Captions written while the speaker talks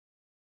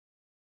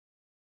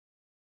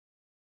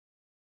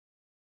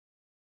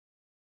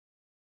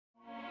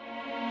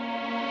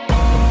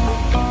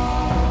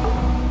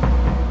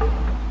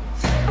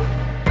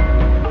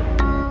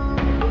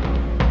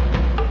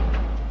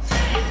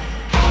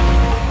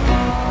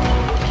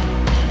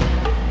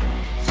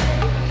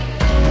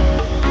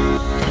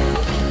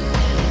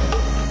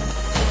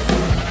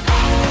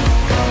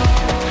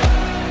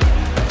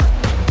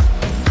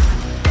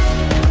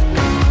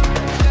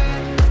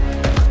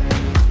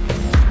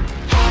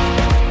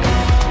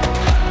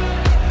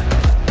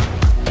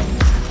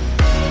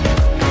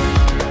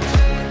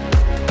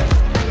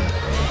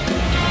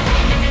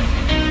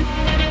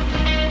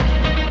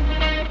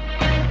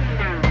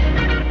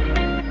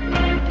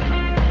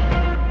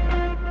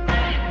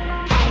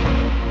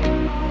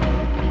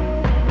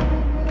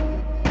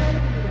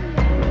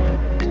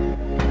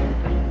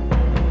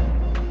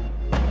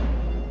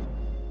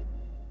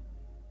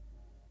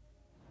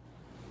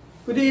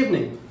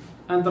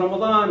and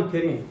Ramadan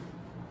Kareem.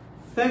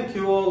 Thank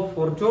you all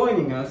for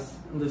joining us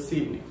this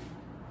evening.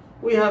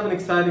 We have an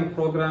exciting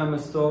program in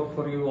store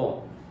for you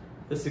all.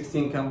 The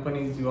 16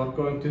 companies you are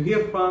going to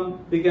hear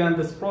from began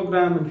this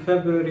program in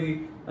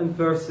February in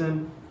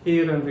person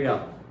here in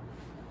Riyadh.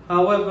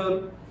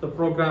 However, the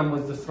program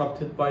was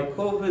disrupted by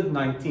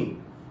COVID-19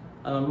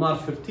 and on March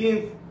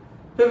 15th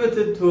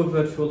pivoted to a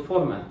virtual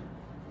format.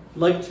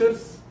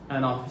 Lectures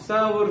and office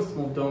hours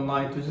moved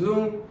online to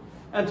Zoom,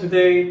 and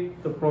today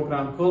the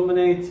program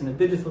culminates in a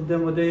digital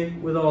demo day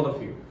with all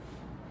of you.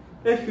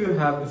 If you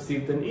have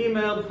received an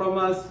email from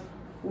us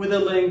with a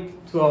link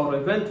to our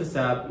Eventus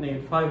app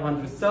named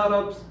 500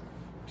 Startups,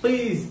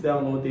 please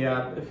download the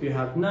app if you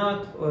have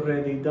not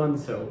already done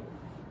so.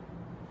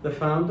 The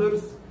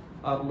founders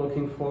are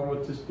looking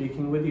forward to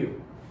speaking with you.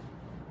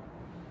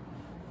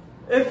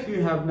 If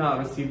you have not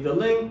received the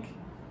link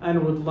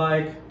and would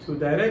like to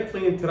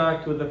directly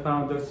interact with the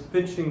founders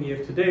pitching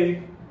here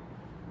today,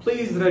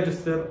 please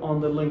register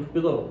on the link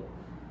below,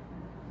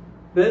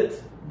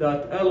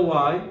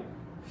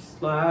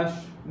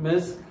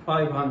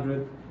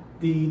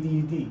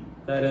 bit.ly/Misk500DDD.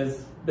 That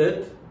is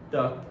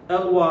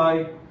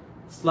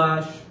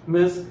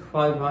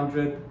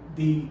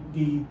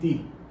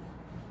bit.ly/Misk500DDD.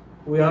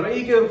 We are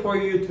eager for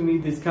you to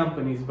meet these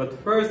companies, but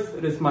first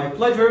it is my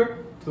pleasure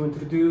to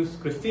introduce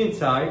Christine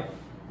Tsai,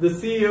 the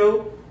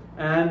CEO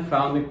and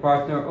founding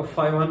partner of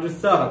 500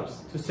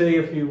 Startups, to say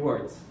a few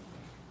words.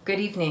 Good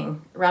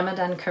evening,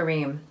 Ramadan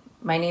Kareem.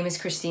 My name is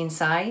Christine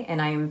Tsai,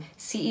 and I am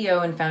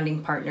CEO and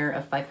founding partner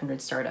of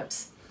 500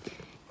 Startups.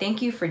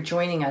 Thank you for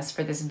joining us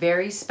for this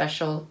very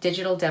special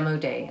digital demo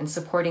day and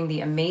supporting the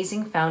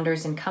amazing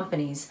founders and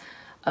companies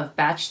of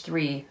Batch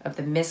 3 of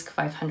the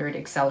Misk500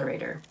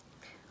 Accelerator.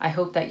 I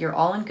hope that you're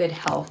all in good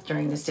health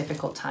during this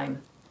difficult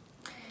time.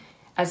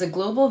 As a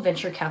global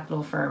venture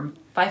capital firm,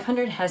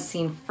 500 has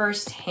seen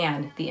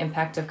firsthand the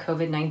impact of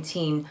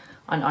COVID-19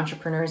 on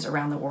entrepreneurs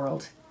around the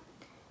world.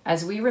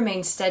 As we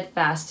remain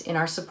steadfast in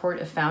our support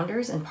of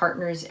founders and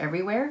partners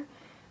everywhere,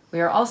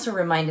 we are also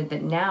reminded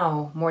that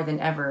now, more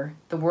than ever,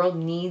 the world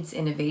needs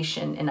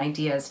innovation and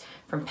ideas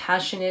from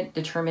passionate,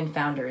 determined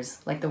founders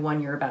like the one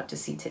you're about to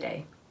see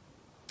today.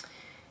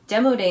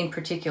 Demo Day in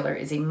particular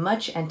is a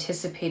much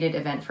anticipated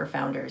event for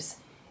founders.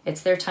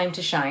 It's their time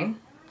to shine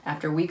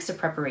after weeks of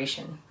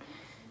preparation.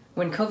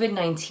 When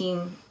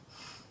COVID-19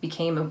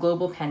 became a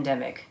global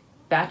pandemic,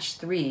 Batch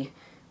 3,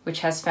 which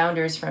has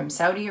founders from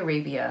Saudi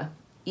Arabia,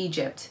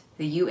 Egypt,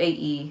 the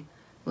UAE,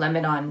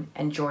 Lebanon,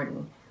 and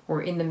Jordan,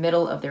 were in the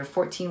middle of their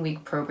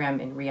 14-week program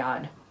in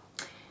Riyadh.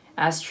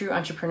 As true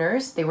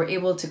entrepreneurs, they were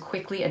able to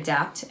quickly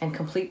adapt and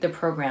complete the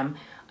program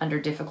under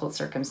difficult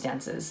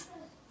circumstances.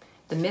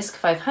 The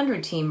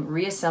Misk500 team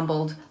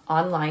reassembled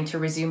online to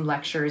resume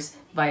lectures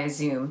via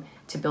Zoom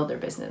to build their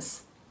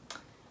business.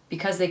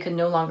 Because they could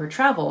no longer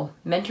travel,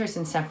 mentors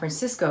in San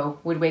Francisco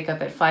would wake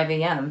up at 5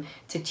 a.m.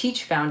 to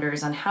teach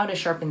founders on how to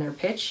sharpen their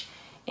pitch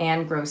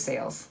and grow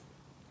sales.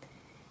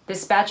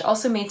 This batch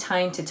also made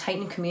time to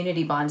tighten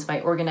community bonds by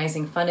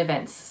organizing fun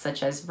events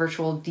such as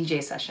virtual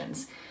DJ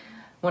sessions.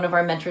 One of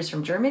our mentors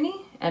from Germany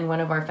and one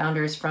of our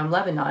founders from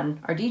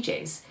Lebanon are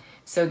DJs,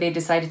 so they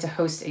decided to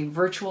host a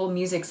virtual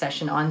music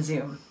session on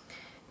Zoom.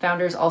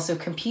 Founders also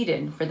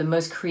competed for the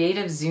most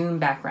creative Zoom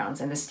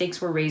backgrounds, and the stakes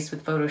were raised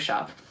with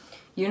Photoshop.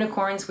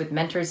 Unicorns with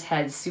mentors'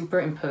 heads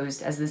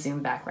superimposed as the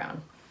Zoom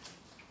background.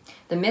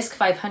 The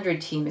Misk500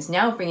 team is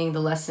now bringing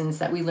the lessons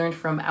that we learned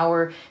from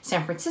our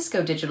San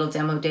Francisco Digital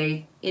Demo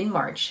Day in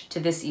March to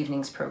this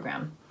evening's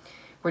program.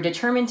 We're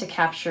determined to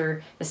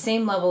capture the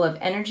same level of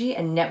energy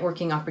and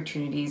networking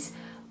opportunities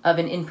of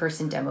an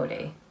in-person demo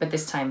day, but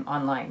this time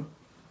online.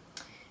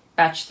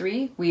 Batch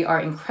 3, we are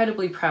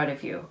incredibly proud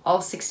of you,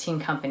 all 16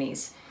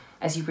 companies,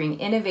 as you bring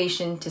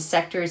innovation to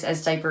sectors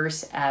as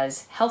diverse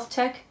as health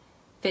tech,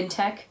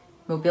 fintech,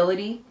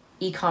 mobility,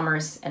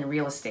 e-commerce, and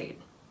real estate.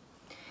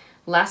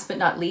 Last but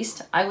not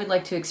least, I would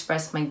like to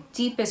express my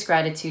deepest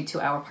gratitude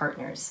to our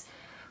partners.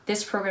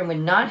 This program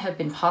would not have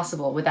been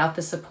possible without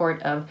the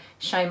support of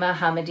Shaima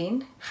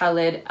Hamadin,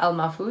 Khalid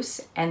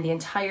Al-Mafous, and the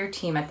entire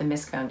team at the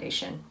Misk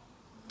Foundation.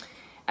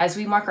 As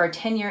we mark our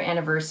 10-year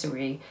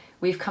anniversary,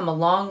 we've come a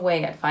long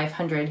way at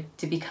 500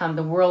 to become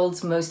the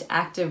world's most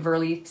active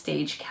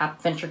early-stage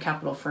venture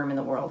capital firm in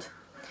the world.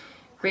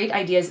 Great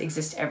ideas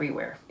exist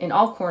everywhere, in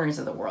all corners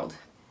of the world.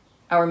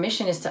 Our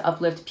mission is to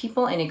uplift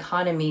people and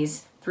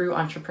economies through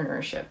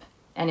entrepreneurship.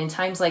 And in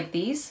times like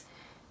these,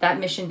 that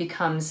mission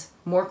becomes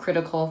more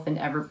critical than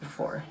ever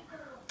before.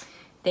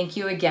 Thank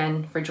you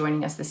again for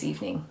joining us this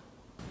evening.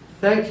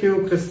 Thank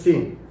you,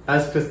 Christine.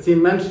 As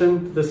Christine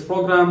mentioned, this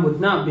program would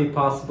not be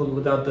possible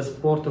without the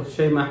support of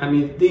Shaima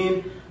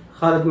Hamadin,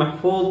 Khalid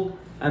Mahfouz,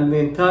 and the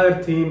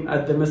entire team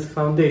at the Misk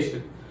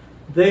Foundation.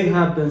 They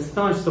have been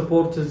staunch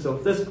supporters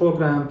of this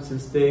program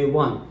since day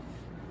one.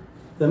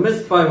 The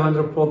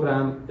Misk500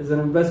 program is an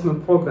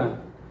investment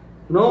program,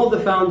 and all the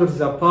founders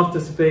that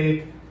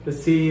participate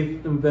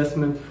receive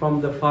investment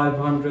from the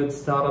 500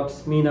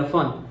 Startups MENA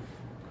Fund,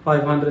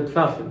 500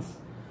 Falcons.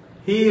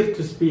 Here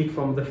to speak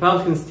from the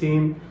Falcons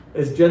team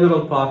is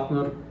General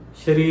Partner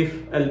Sharif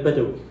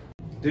Al-Badawi.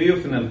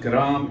 ضيوفنا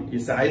الكرام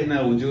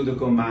يسعدنا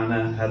وجودكم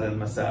معنا هذا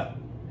المساء.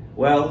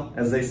 Well,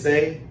 as they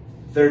say,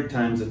 third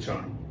time's a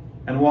charm.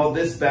 And while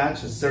this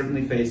batch has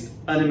certainly faced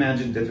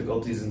unimagined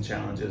difficulties and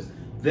challenges,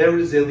 their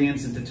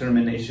resilience and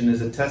determination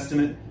is a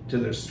testament to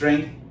their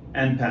strength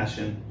and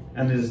passion,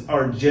 and it is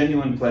our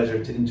genuine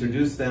pleasure to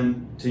introduce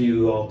them to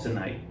you all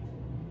tonight.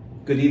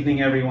 Good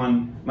evening,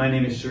 everyone. My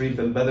name is Sharif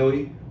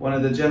Al-Badawi, one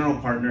of the general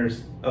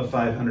partners of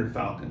 500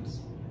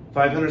 Falcons,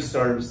 500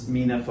 Startups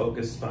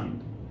MENA-focused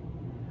fund.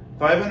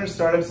 500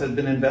 Startups have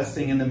been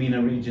investing in the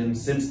MENA region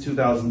since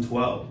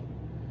 2012,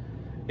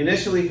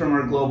 initially from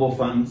our global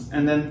funds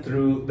and then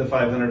through the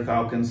 500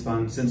 Falcons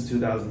Fund since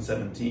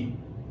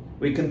 2017.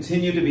 We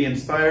continue to be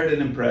inspired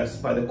and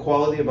impressed by the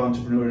quality of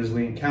entrepreneurs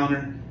we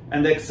encounter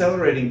and the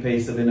accelerating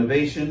pace of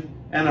innovation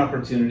and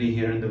opportunity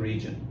here in the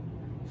region.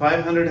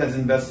 500 has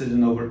invested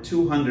in over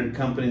 200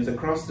 companies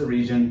across the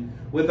region,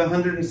 with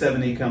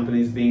 170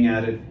 companies being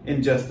added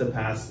in just the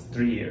past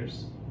 3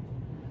 years.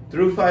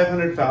 Through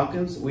 500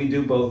 Falcons, we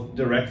do both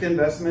direct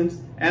investments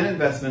and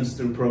investments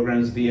through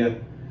programs via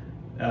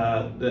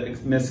the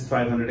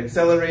Misk500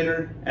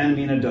 Accelerator and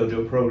MENA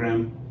Dojo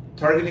program,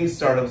 targeting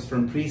startups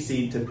from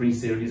pre-seed to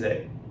pre-series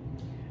A.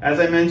 As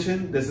I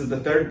mentioned, this is the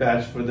third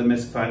batch for the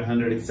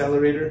Misk500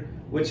 Accelerator,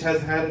 which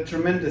has had a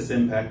tremendous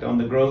impact on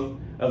the growth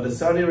of the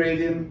Saudi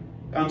Arabian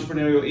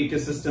entrepreneurial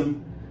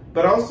ecosystem,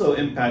 but also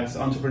impacts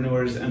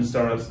entrepreneurs and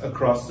startups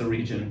across the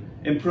region,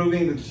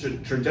 improving the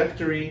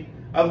trajectory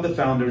of the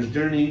founder's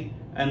journey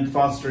and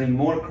fostering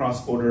more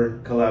cross-border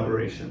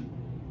collaboration.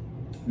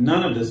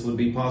 None of this would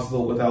be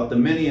possible without the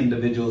many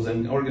individuals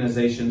and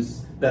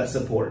organizations that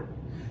support,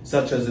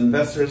 such as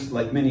investors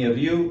like many of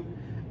you,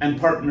 and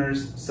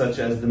partners such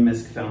as the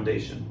Misk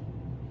Foundation.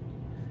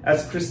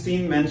 As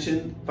Christine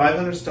mentioned,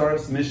 500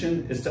 Startups'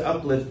 mission is to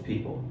uplift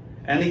people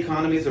and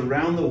economies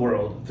around the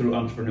world through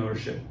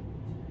entrepreneurship.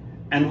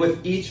 And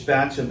with each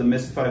batch of the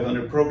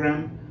Misk500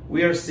 program,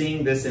 we are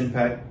seeing this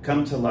impact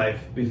come to life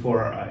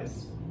before our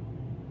eyes.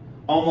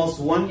 Almost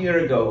 1 year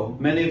ago,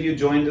 many of you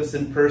joined us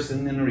in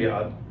person in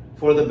Riyadh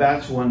for the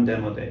Batch 1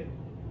 Demo Day.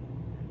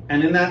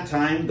 And in that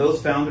time,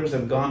 those founders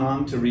have gone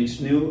on to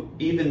reach new,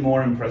 even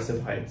more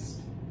impressive heights.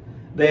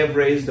 They have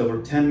raised over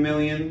 $10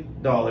 million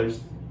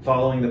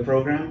following the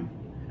program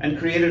and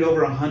created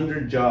over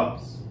 100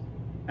 jobs.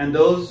 And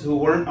those who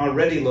weren't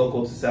already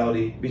local to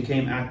Saudi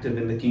became active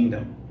in the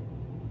kingdom.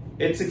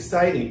 It's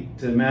exciting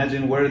to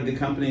imagine where the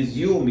companies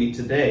you will meet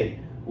today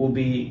will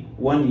be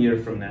 1 year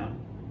from now.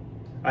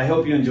 I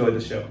hope you enjoy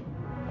the show.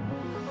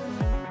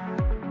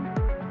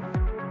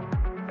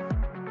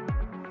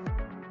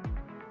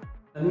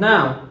 And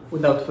now,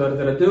 without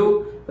further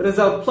ado, it is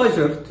our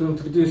pleasure to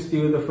introduce to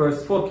you the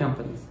first 4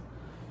 companies.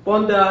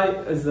 Bondi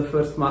is the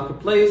first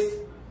marketplace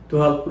to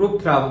help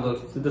group travelers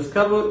to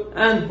discover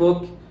and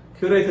book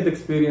curated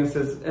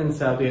experiences in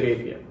Saudi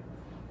Arabia.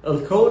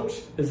 El Coach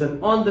is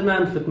an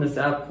on-demand fitness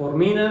app for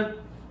MENA.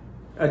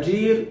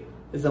 Ajir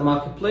is a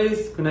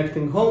marketplace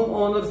connecting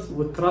homeowners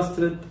with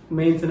trusted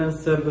maintenance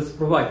service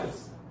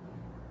providers.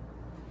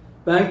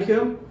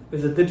 Bankium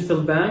is a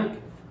digital bank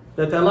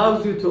that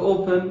allows you to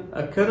open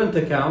a current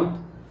account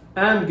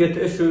and get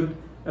issued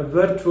a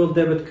virtual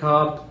debit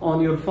card on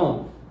your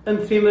phone in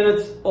 3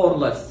 minutes or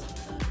less.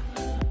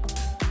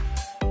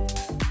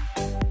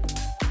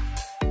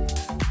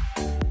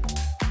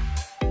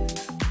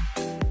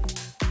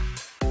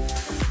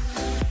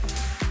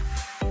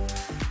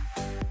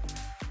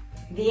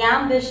 The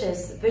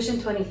ambitious Vision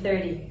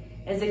 2030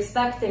 is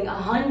expecting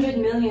 100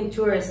 million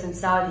tourists in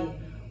Saudi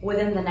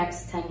within the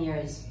next 10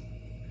 years.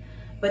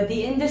 But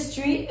the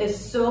industry is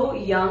so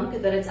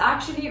young that it's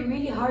actually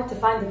really hard to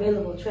find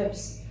available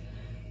trips.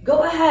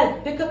 Go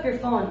ahead, pick up your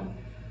phone.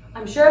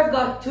 I'm sure I've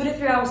got 2 to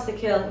 3 hours to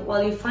kill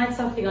while you find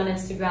something on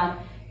Instagram,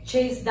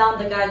 chase down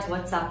the guy's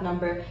WhatsApp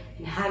number,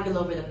 and haggle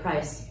over the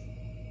price.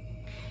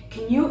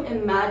 Can you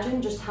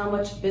imagine just how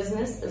much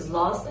business is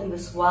lost in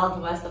this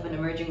wild west of an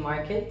emerging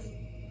market?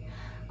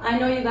 I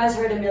know you guys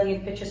heard a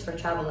million pitches for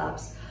travel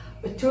apps,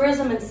 but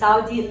tourism in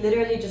Saudi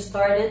literally just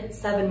started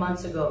 7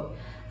 months ago.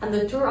 And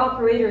the tour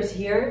operators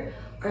here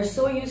are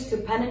so used to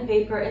pen and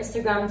paper,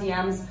 Instagram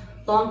DMs,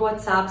 long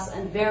WhatsApps,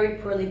 and very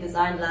poorly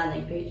designed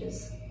landing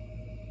pages.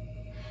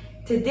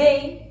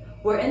 Today,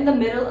 we're in the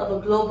middle of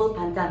a global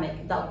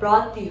pandemic that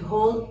brought the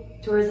whole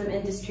tourism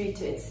industry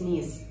to its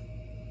knees.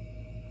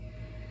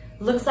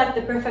 Looks like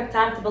the perfect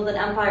time to build an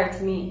empire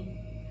to me.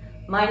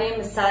 My name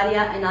is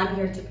Sadia and I'm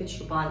here to pitch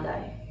you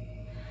Bondi.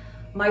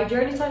 My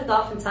journey started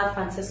off in San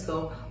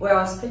Francisco, where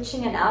I was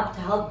pitching an app to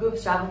help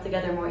groups travel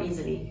together more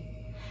easily.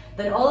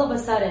 Then all of a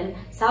sudden,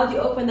 Saudi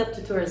opened up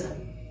to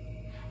tourism.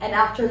 And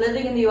after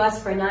living in the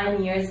US for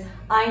 9 years,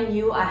 I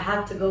knew I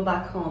had to go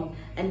back home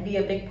and be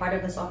a big part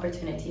of this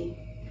opportunity.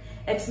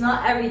 It's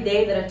not every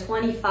day that a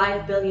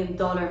 $25 billion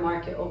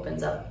market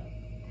opens up.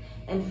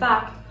 In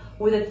fact,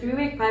 with a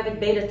 3-week private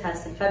beta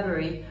test in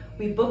February,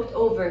 we booked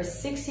over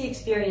 60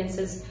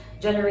 experiences,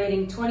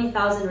 generating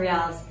 20,000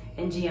 riyals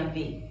in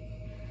GMV.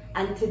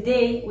 And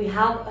today, we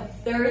have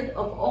 1/3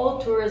 of all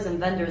tourism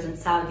vendors in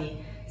Saudi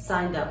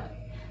signed up.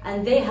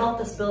 and they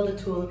helped us build a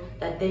tool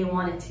that they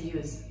wanted to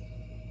use.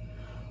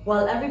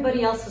 While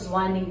everybody else is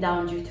winding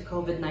down due to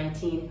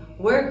COVID-19,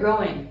 we're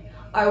growing.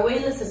 Our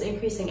waitlist is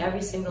increasing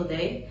every single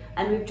day,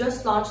 and we've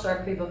just launched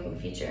our pre-booking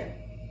feature.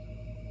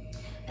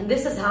 And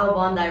this is how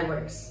Bondi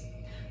works.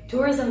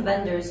 Tourism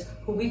vendors,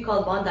 who we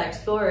call Bondi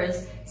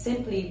Explorers,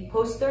 simply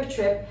post their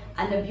trip,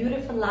 and a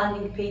beautiful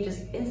landing page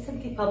is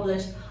instantly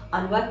published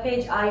on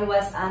webpage,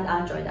 iOS and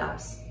Android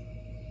apps.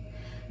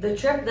 The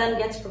trip then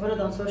gets promoted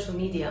on social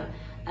media,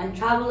 and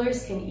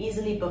travelers can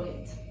easily book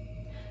it,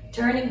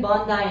 turning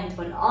Bondi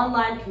into an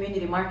online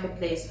community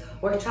marketplace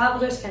where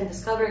travelers can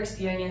discover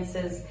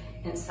experiences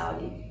in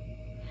Saudi.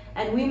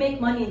 And we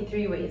make money in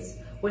 3 ways: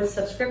 with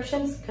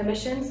subscriptions,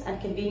 commissions, and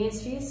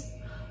convenience fees.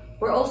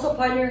 We're also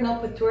partnering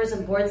up with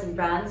tourism boards and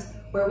brands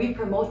where we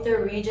promote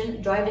their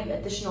region, driving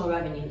additional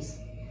revenues.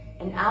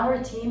 And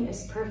our team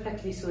is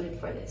perfectly suited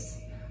for this.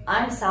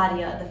 I'm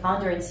Sadia, the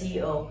founder and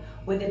CEO,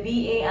 with a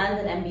BA and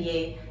an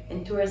MBA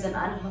in tourism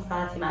and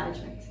hospitality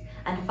management,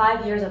 and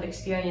 5 years of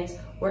experience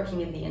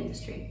working in the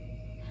industry.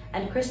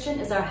 And Christian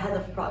is our head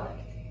of product.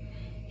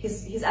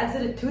 He's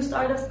exited 2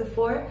 startups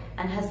before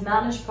and has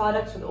managed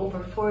products with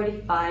over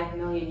 45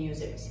 million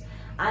users,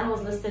 and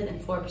was listed in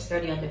Forbes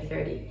 30 Under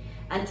 30.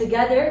 And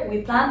together,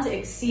 we plan to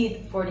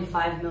exceed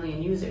 45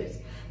 million users,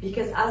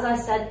 because as I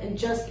said, in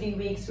just 3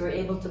 weeks, we were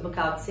able to book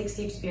out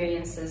 60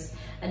 experiences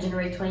and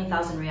generate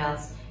 20,000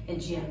 riyals in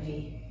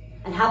GMV,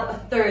 and have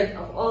 1/3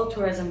 of all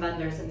tourism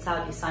vendors in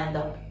Saudi signed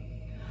up.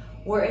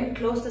 We're in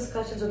close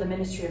discussions with the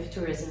Ministry of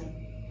Tourism,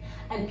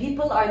 and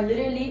people are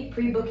literally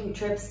pre-booking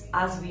trips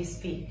as we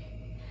speak.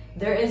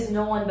 There is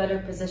no one better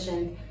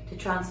positioned to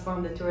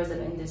transform the tourism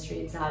industry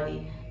in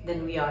Saudi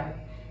than we are.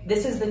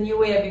 This is the new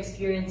way of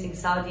experiencing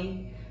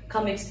Saudi.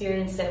 Come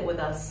experience it with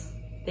us.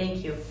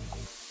 Thank you.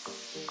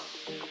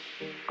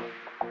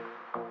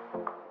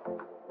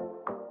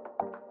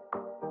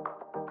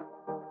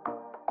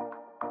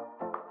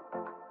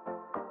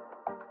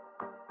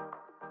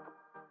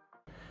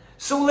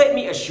 So let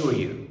me assure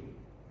you,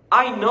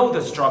 I know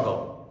the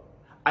struggle.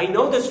 I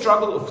know the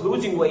struggle of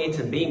losing weight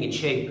and being in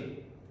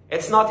shape.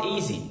 It's not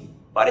easy,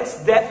 but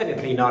it's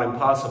definitely not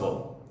impossible.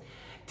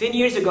 10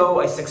 years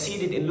ago, I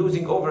succeeded in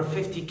losing over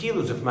 50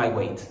 kilos of my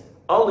weight,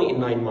 only in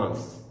 9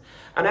 months.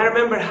 And I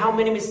remember how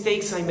many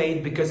mistakes I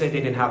made because I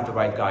didn't have the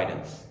right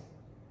guidance.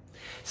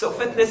 So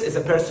fitness is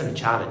a personal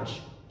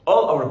challenge.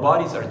 All our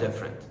bodies are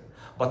different,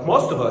 but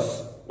most of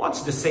us want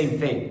the same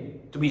thing: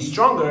 to be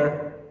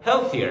stronger,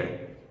 healthier,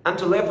 and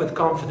to live with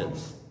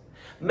confidence.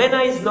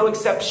 MENA is no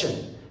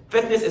exception.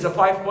 Fitness is a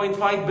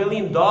 $5.5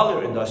 billion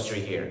industry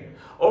here.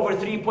 Over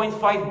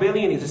 $3.5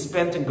 billion is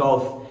spent in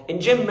golf, in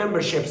gym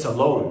memberships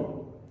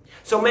alone.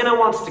 So MENA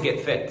wants to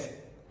get fit.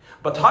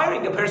 But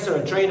hiring a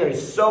personal trainer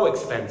is so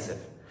expensive.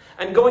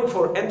 And going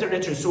for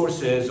internet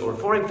resources or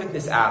foreign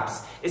fitness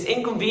apps is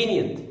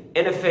inconvenient,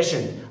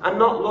 inefficient, and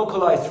not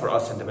localized for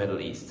us in the Middle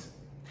East.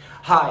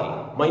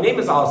 Hi, my name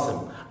is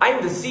Asim. I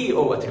am the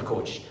CEO at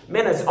Coach,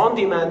 MENA's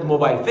on-demand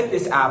mobile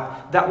fitness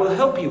app that will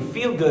help you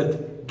feel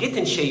good, get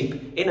in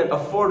shape in an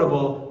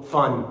affordable,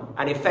 fun,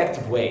 and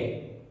effective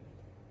way.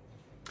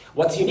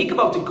 What's unique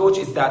about Coach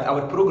is that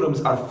our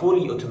programs are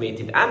fully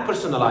automated and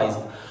personalized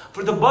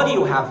for the body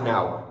you have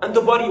now and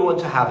the body you want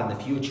to have in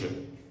the future.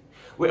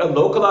 We are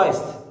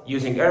localized,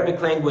 using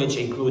Arabic language,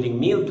 including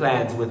meal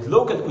plans with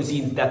local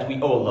cuisines that we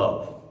all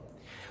love.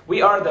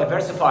 We are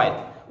diversified.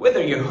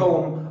 Whether you're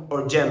home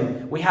or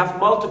gym, we have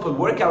multiple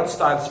workout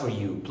styles for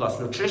you, plus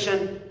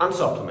nutrition and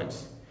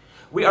supplements.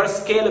 We are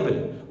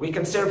scalable. We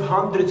can serve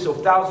hundreds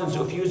of thousands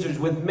of users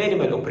with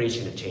minimal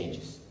operational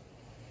changes.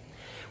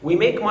 We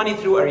make money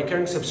through a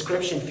recurring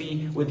subscription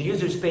fee, with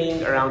users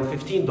paying around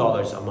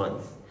 $15 a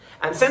month.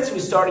 And since we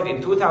started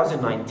in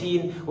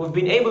 2019, we've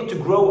been able to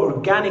grow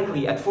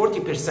organically at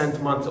 40%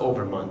 month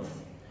over month.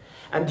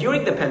 And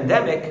during the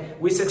pandemic,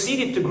 we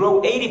succeeded to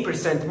grow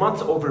 80%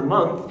 month over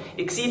month,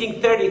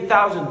 exceeding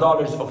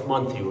 $30,000 of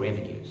monthly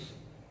revenues.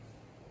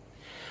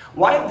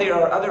 While there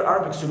are other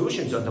Arabic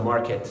solutions on the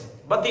market,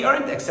 but they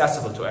aren't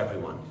accessible to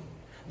everyone.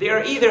 They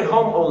are either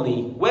home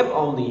only, web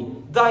only,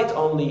 diet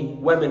only,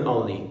 women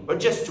only, or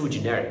just too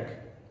generic.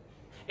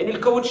 In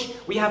Coach,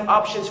 we have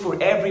options for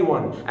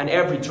everyone and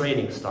every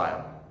training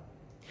style.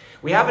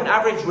 We have an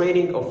average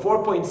rating of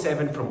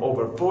 4.7 from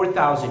over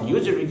 4,000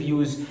 user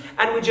reviews,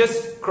 and we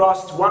just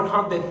crossed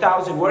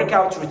 100,000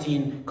 workout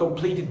routine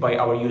completed by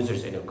our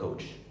users in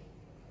Coach.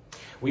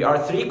 We are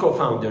 3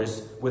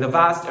 co-founders with a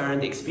vast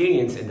earned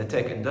experience in the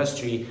tech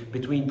industry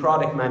between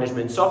product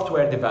management,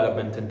 software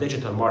development, and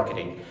digital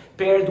marketing,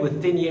 paired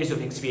with 10 years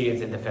of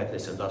experience in the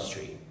fitness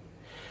industry.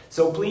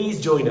 So please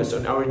join us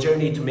on our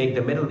journey to make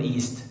the Middle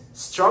East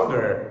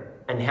stronger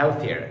and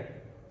healthier.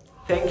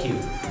 Thank you.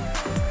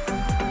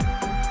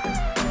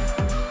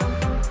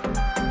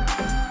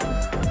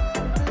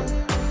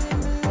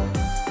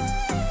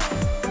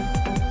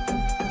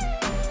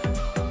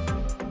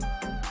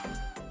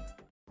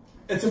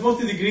 It's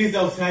 40 degrees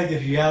outside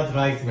in Riyadh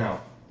right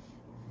now.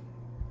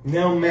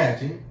 Now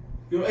imagine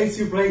your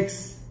AC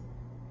breaks.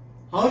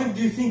 How long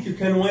do you think you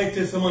can wait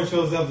till someone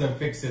shows up and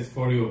fixes it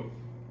for you?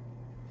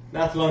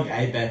 Not long,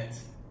 I bet.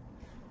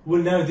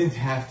 Well, now you didn't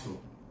have to.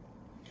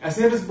 A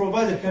service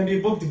provider can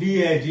be booked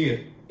via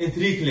Ajir in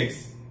 3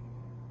 clicks.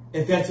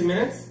 In 30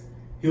 minutes,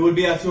 he will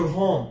be at your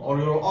home or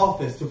your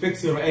office to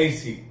fix your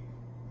AC.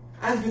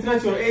 And if it's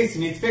not your AC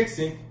needs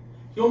fixing,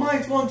 you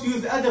might want to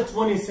use other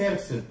 20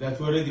 services that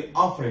we're already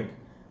offering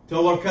to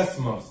our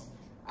customers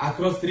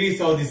across 3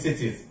 Saudi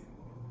cities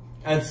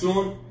and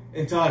soon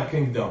entire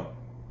kingdom.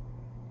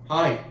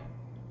 Hi,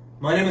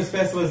 my name is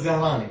Faisal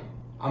Zahrani.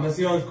 I'm a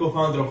CEO and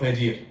co-founder of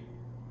Ajir.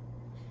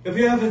 If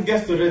you haven't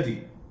guessed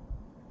already,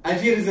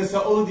 Ajir is a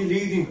Saudi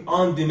leading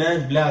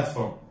on-demand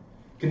platform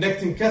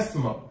connecting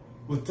customers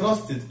with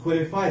trusted,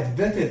 qualified,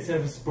 vetted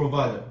service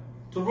provider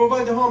to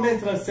provide home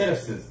maintenance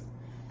services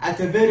at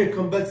a very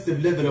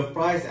competitive level of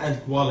price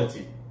and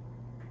quality.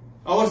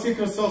 Our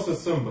secret sauce is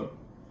simple.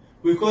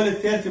 We call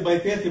it 30 by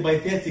 30 by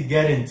 30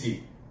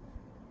 guarantee.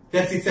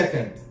 30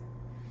 seconds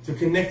to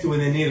connect with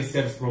the nearest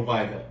service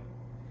provider.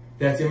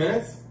 30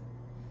 minutes,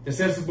 the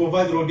service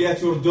provider will be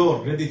at your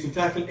door ready to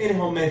tackle any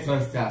home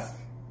maintenance task.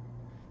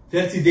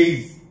 30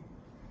 days,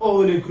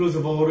 all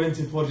inclusive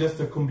warranty for just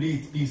a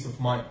complete peace of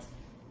mind.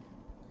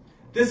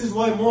 This is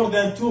why more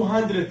than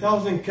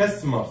 200,000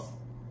 customers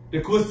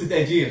requested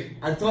Ajir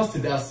and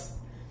trusted us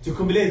to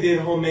complete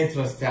their home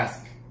maintenance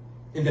task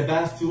in the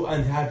past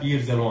 2.5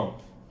 years alone.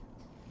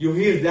 You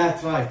hear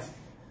that right,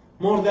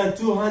 more than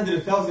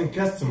 200,000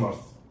 customers.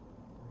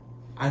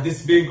 And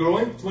it's been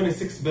growing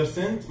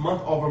 26%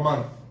 month over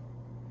month.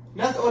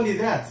 Not only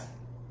that,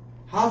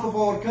 half of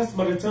our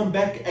customers return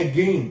back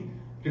again,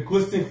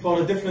 requesting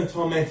for a different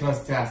home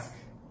maintenance task.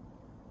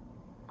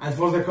 And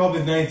for the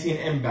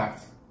COVID-19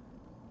 impact,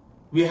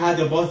 we had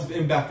a positive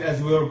impact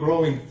as we were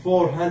growing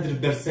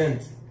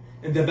 400%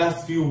 in the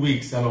past few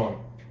weeks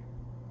alone.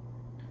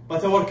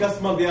 But our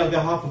customers, they are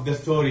the half of the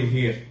story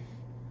here.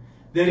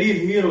 The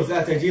real heroes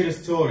at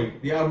Ajir's story,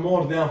 they are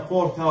more than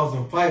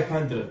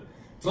 4,500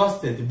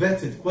 trusted,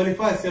 vetted,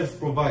 qualified service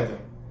provider,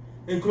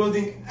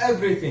 including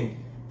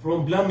everything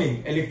from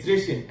plumbing,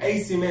 electrician,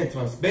 AC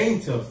maintenance,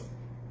 painters,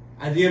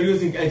 and they are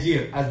using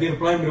Ajir as their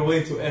primary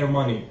way to earn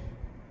money.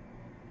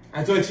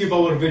 And to achieve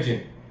our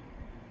vision,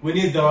 we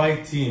need the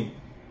right team.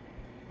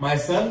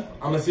 Myself,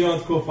 I'm a CEO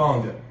and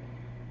co-founder.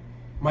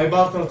 My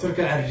partner,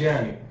 Turkan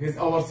Arjani, he's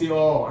our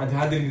COO and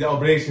handling the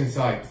operation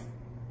side.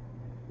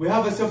 We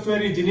have a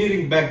software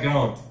engineering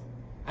background,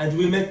 and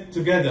we met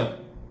together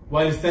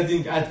while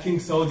studying at King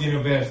Saud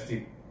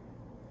University.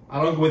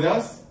 Along with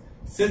us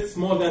sits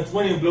more than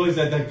 20 employees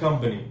at the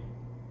company.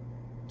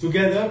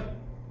 Together,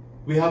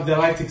 we have the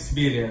right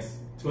experience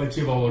to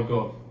achieve our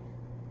goal.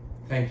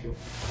 Thank you.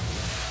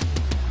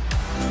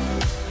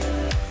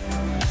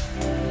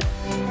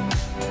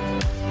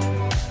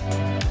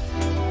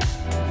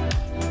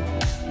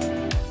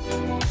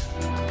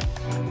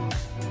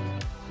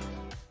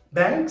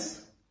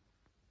 Banks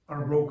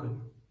are broken.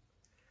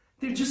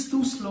 They're just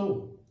too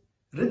slow,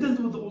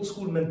 riddled with old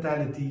school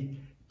mentality,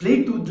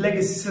 plagued with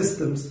legacy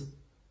systems.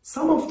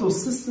 Some of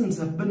those systems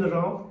have been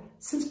around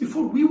since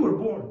before we were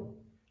born.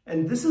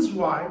 And this is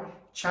why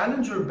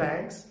challenger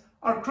banks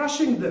are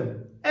crushing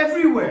them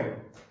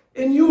everywhere.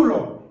 In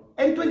Europe,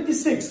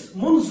 N26,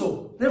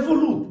 Monzo,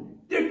 Revolut,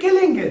 they're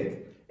killing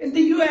it. In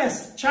the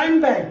US, Chime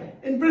Bank.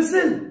 In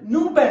Brazil,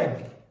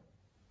 Nubank.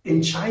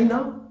 In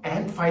China,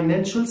 Ant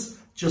Financials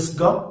just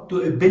got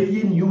to 1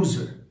 billion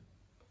users.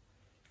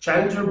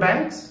 Challenger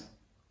banks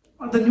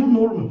are the new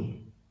normal.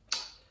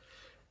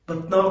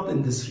 But not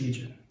in this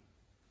region.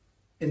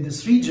 In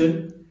this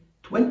region,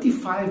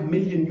 25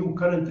 million new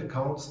current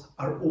accounts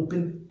are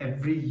opened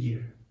every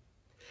year.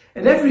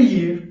 And every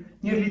year,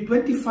 nearly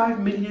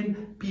 25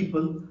 million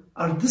people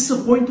are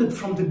disappointed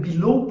from the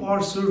below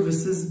par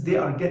services they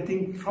are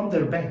getting from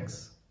their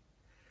banks.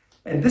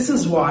 And this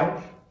is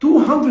why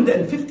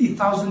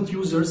 250,000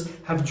 users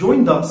have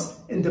joined us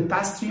in the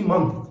past 3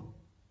 months.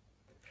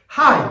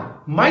 Hi,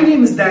 my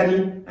name is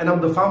Danny and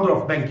I'm the founder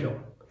of Bankium.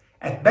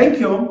 At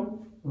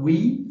Bankium,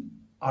 we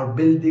are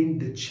building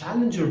the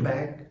challenger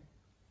bank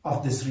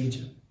of this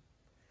region.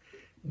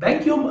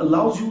 Bankium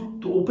allows you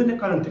to open a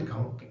current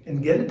account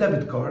and get a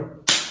debit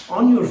card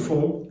on your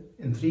phone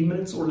in 3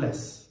 minutes or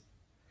less.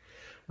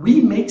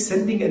 We make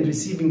sending and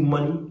receiving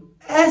money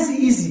as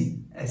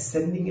easy as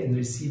sending and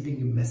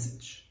receiving a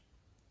message.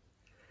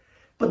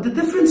 But the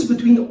difference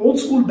between old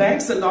school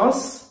banks and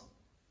us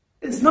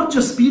is not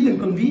just speed and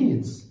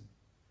convenience.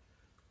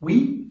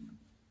 We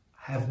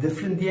have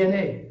different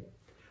DNA.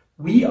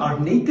 We are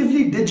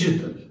natively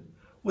digital.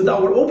 With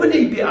our open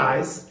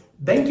APIs,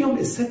 Bankium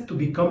is set to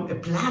become a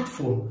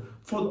platform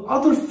for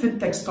other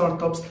fintech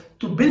startups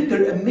to build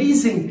their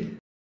amazing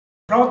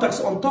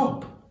products on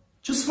top,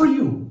 just for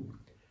you.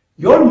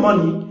 Your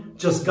money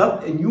just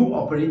got a new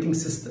operating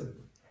system,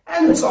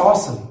 and it's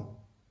awesome.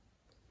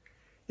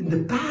 In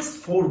the past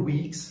 4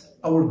 weeks,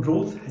 our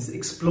growth has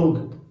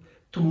exploded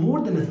to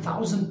more than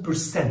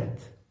 1,000%.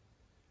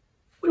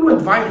 We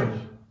went viral.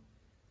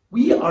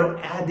 We are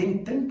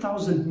adding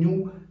 10,000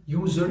 new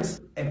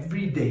users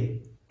every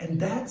day, and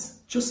that's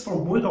just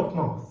from word of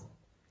mouth.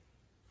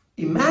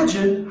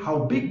 Imagine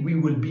how big we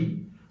will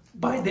be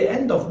by the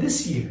end of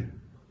this year.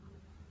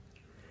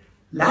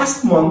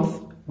 Last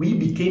month, we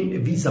became a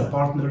Visa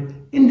partner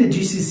in the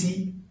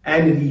GCC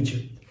and in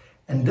Egypt.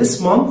 And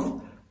this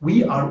month,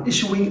 we are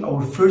issuing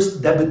our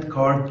first debit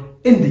card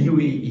in the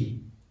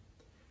UAE.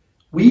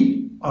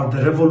 We are the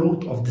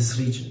Revolut of this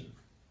region.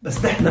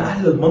 بس نحن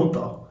أهل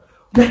المنطقة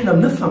ونحن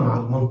بنفهم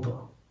على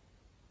المنطقة.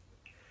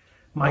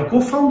 My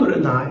co-founder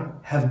and I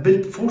have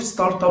built 4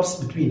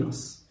 startups between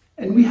us,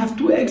 and we have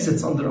 2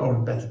 exits under our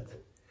belt.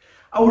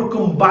 Our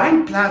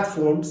combined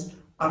platforms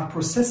are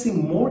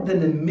processing more than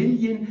 1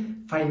 million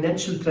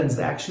financial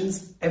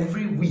transactions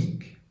every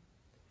week.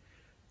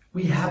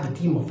 We have a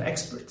team of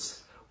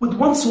experts with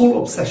one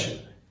sole obsession: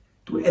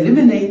 to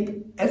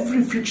eliminate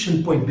every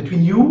friction point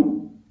between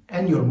you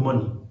and your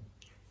money.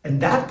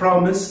 And that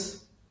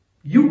promise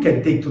you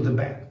can take to the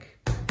bank,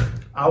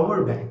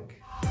 our bank.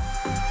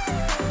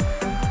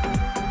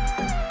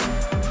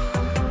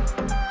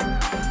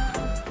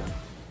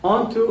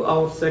 On to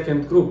our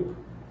second group.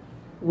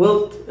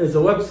 Wilt is a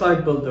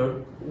website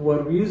builder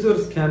where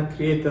users can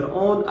create their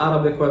own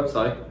Arabic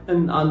website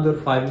in under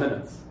 5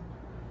 minutes.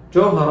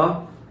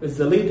 Jawhara is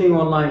the leading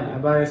online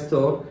abaya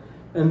store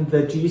in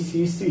the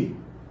GCC.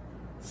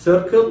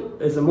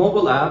 Circle is a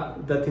mobile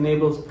app that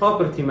enables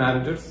property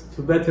managers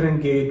to better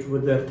engage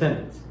with their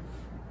tenants.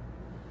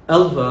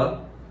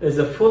 Elva is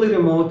a fully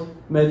remote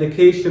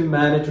medication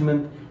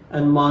management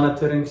and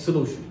monitoring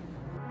solution.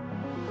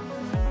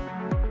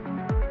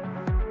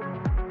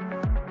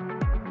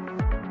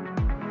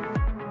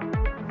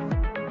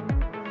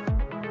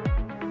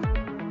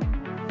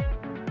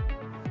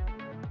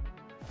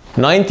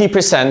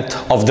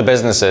 %90 of the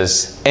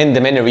businesses in the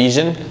MENA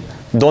region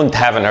don't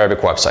have an Arabic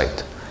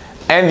website,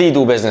 and they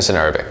do business in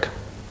Arabic.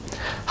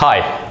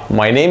 Hi,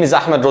 my name is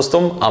Ahmed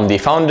Rostom. I'm the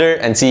founder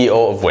and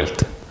CEO of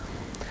Wilt.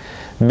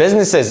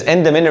 Businesses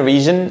in the MENA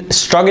region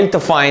struggle to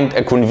find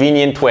a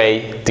convenient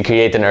way to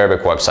create an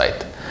Arabic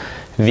website.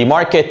 The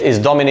market is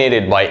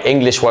dominated by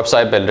English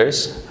website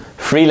builders,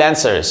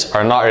 freelancers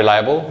are not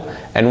reliable,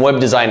 and web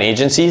design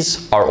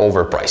agencies are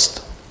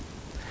overpriced.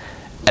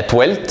 At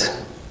Wilt,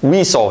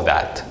 we solve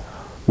that.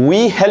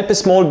 We help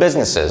small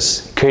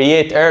businesses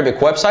create Arabic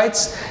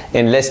websites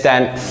in less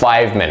than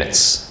 5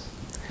 minutes.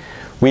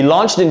 We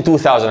launched in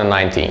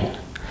 2019,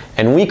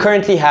 and we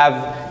currently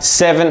have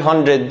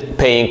 700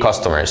 paying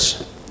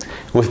customers.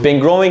 We've been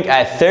growing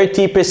at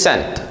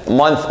 30%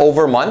 month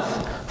over month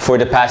for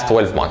the past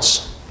 12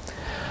 months.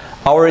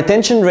 Our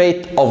retention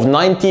rate of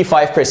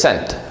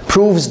 95%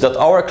 proves that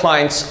our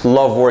clients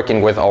love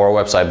working with our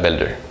website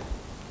builder.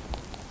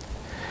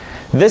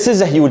 This is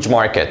a huge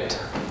market.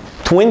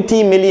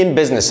 20 million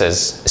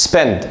businesses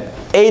spend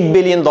 $8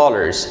 billion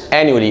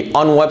annually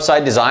on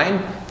website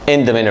design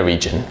in the MENA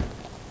region.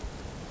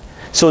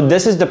 So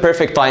this is the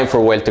perfect time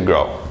for Wilt to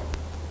grow.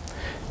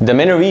 The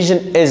MENA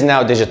region is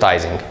now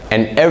digitizing,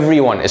 and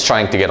everyone is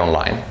trying to get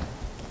online.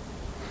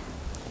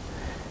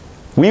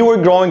 We were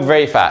growing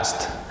very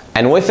fast,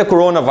 and with the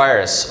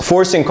coronavirus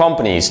forcing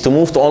companies to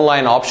move to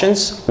online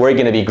options, we're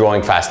going to be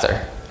growing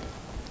faster.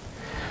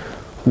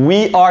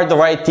 We are the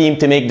right team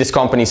to make this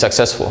company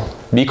successful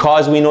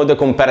because we know the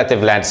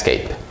competitive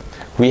landscape.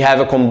 We have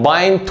a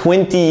combined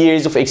 20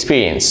 years of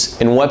experience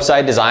in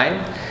website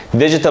design,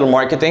 digital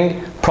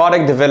marketing,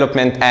 product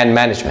development, and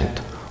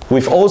management.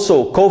 We've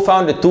also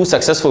co-founded 2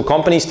 successful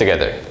companies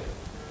together.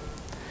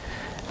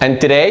 And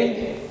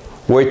today,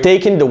 we're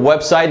taking the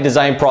website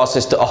design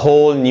process to a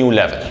whole new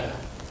level.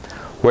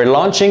 We're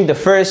launching the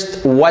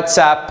first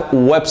WhatsApp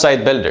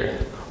website builder,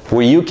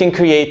 where you can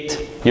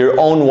create your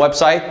own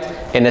website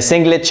in a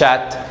singlet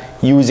chat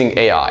using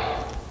AI.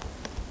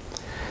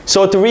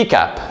 So to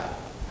recap,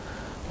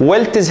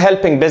 Wilt is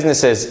helping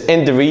businesses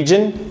in the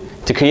region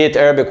to create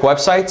Arabic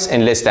websites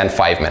in less than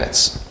 5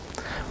 minutes.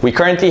 We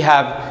currently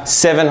have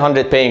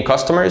 700 paying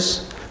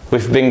customers.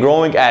 We've been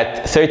growing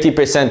at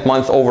 30%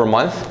 month over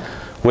month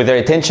with a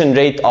retention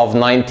rate of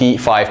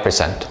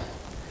 95%.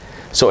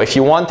 So if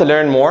you want to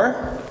learn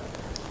more,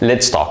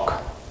 let's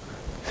talk.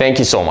 Thank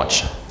you so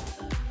much.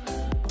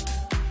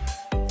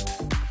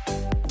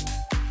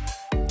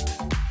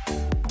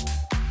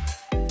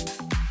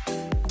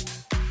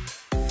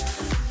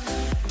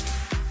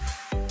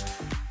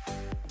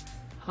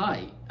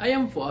 Hi, I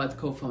am Fuad,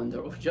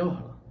 co-founder of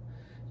Jawhara.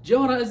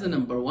 Jawhara is the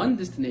 #1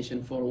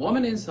 destination for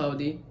women in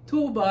Saudi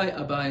to buy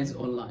abayas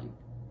online.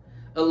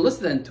 In less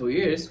than 2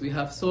 years, we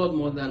have sold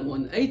more than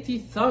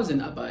 180,000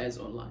 abayas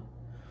online,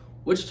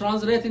 which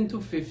translates into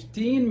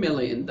 $15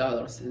 million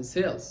in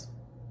sales.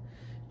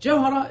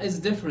 Jawhara is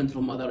different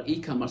from other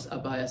e-commerce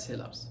abaya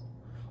sellers.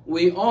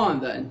 We own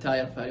the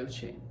entire value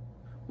chain.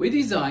 We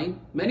design,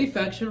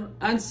 manufacture,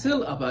 and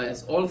sell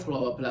abayas all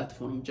through our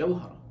platform,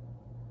 Jawhara.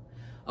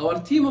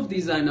 Our team of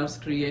designers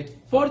create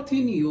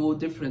 40 new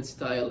different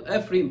styles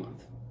every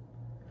month.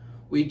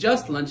 We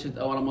just launched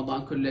our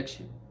Ramadan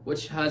collection,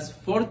 which has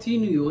 40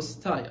 new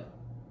styles.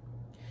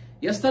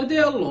 Yesterday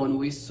alone,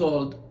 we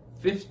sold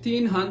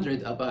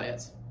 1,500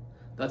 abayas.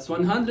 That's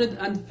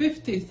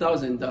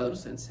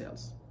 $150,000 in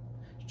sales,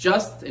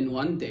 just in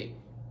 1 day.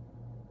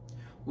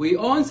 We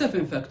own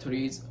 7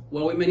 factories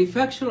where we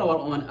manufacture our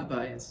own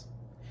abayas.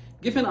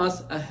 giving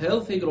us a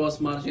healthy gross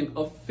margin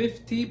of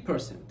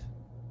 50%.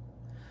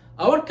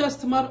 Our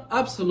customers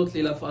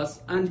absolutely love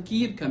us and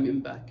keep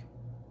coming back.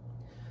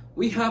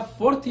 We have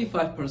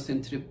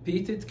 45%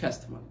 repeated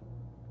customer.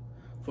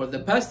 For the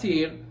past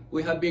year,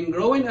 we have been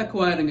growing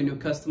acquiring a new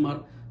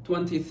customer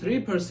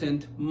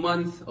 23%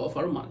 month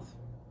over month.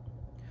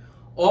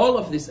 All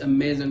of this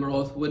amazing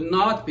growth would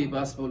not be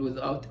possible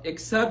without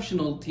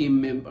exceptional team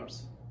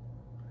members.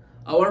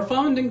 Our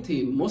founding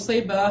team,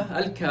 Musaybah,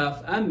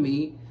 Al-Kaf, and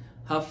me,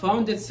 have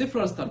founded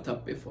several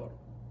startups before,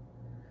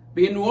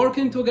 been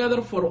working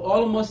together for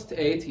almost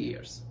 8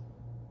 years.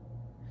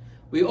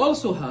 We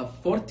also have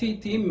 40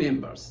 team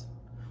members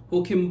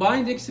who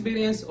combine the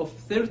experience of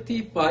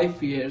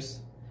 35 years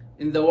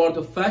in the world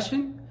of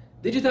fashion,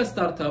 digital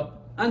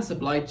startup, and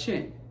supply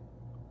chain.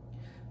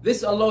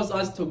 This allows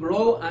us to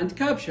grow and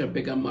capture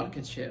bigger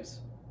market shares.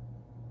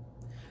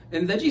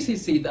 In the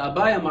GCC, the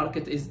abaya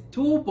market is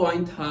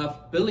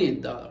 $2.5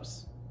 billion,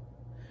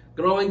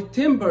 growing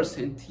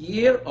 10%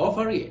 year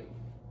over year,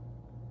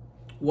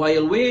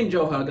 while we in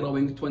Jowhara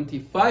growing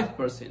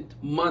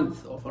 25%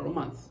 month over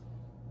month.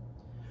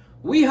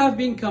 We have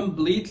been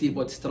completely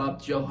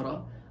bootstrapped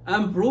Jowhara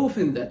and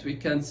proven that we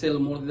can sell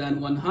more than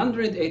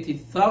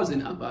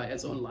 180,000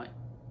 abayas online.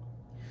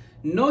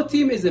 No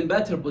team is in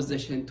better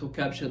position to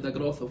capture the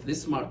growth of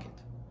this market.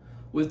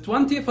 With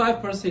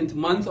 25%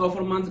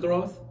 month-over-month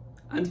growth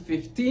and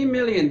 $15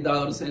 million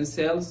in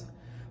sales,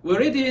 we're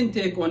ready to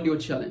take on new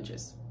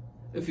challenges.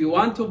 If you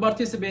want to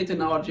participate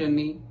in our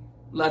journey,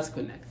 let's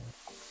connect.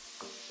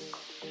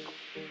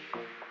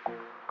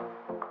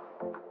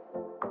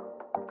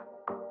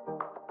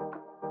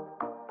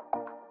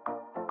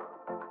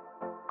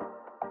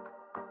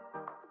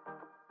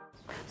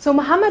 So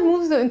Muhammad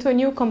moves into a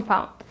new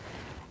compound.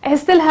 He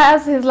still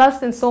has his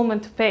last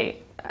installment to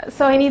pay,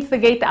 so he needs the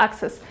gate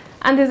access.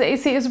 And his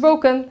AC is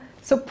broken,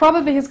 so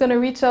probably he's going to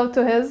reach out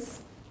to his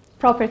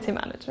property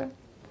manager.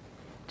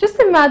 Just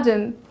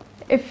imagine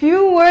if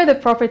you were the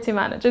property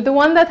manager, the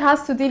one that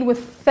has to deal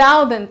with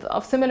thousands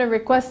of similar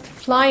requests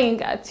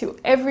flying at you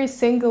every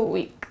single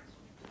week.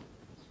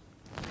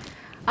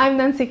 I'm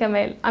Nancy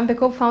Kamel. I'm the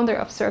co-founder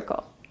of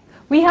Circle.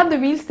 We help the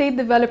real estate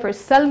developers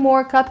sell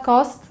more, cut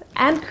costs,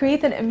 and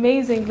create an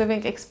amazing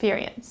living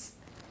experience.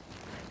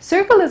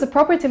 Circle is a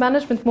property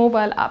management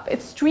mobile app. It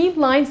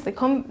streamlines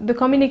the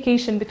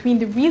communication between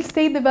the real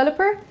estate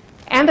developer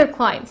and their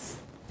clients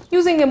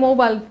using a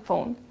mobile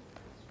phone.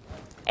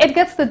 It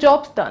gets the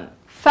job done,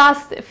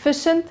 fast,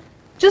 efficient,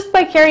 just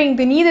by carrying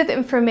the needed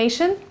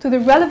information to the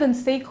relevant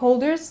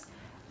stakeholders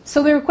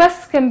so the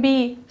requests can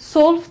be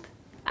solved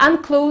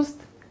and closed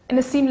in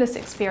a seamless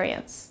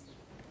experience.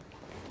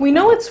 We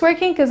know it's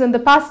working because in the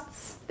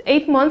past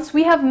 8 months,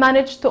 we have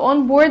managed to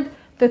onboard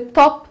the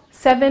top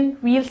 7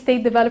 real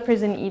estate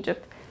developers in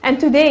Egypt. And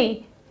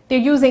today, they're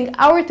using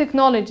our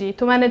technology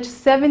to manage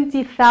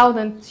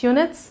 70,000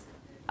 units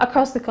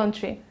across the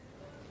country.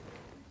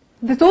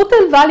 The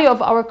total value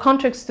of our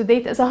contracts to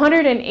date is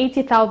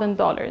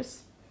 $180,000.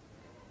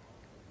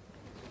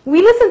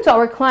 We listen to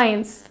our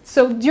clients.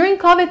 So during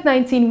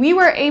COVID-19, we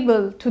were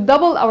able to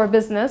double our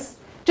business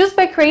just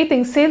by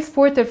creating sales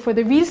portal for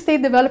the real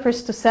estate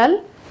developers to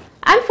sell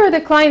and for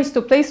the clients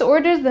to place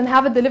orders and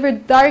have it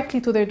delivered directly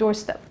to their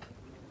doorstep.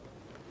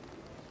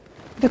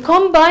 The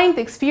combined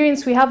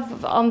experience we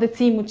have on the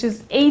team, which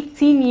is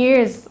 18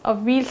 years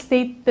of real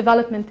estate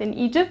development in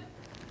Egypt,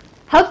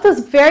 helped us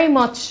very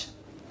much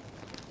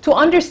to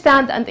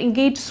understand and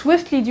engage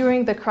swiftly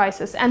during the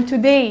crisis. And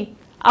today,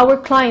 our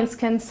clients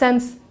can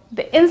sense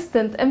the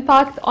instant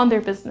impact on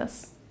their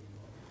business.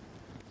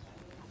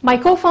 My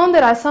co-founder,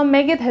 Assam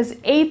Megid, has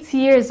 8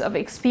 years of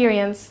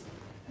experience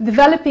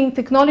developing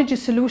technology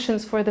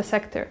solutions for the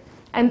sector.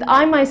 And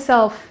I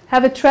myself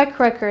have a track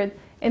record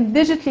in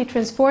digitally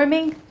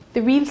transforming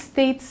the real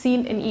estate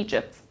scene in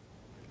Egypt.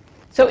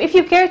 So if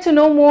you care to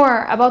know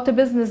more about a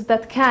business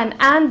that can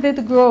and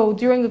did grow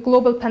during a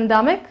global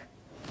pandemic,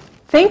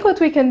 think what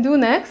we can do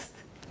next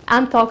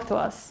and talk to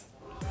us.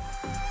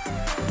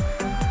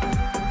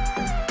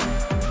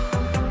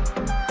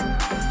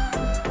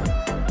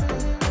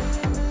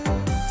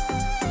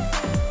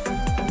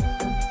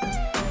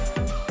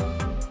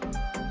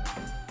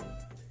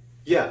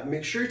 Yeah,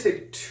 make sure you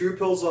take 2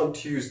 pills on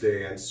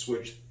Tuesday and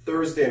switch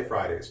Thursday and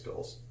Friday's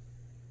pills.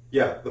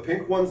 Yeah, the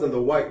pink ones and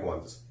the white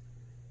ones.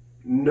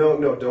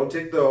 No, don't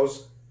take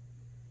those.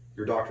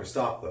 Your doctor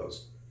stopped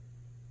those.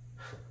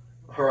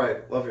 All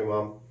right, love you,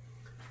 Mom.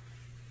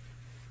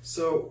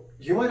 So,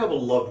 you might have a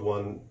loved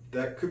one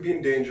that could be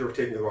in danger of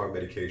taking the wrong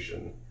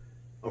medication.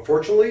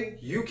 Unfortunately,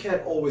 you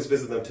can't always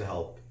visit them to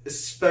help,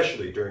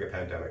 especially during a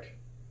pandemic.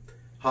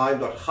 Hi, I'm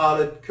Dr.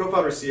 Khalid,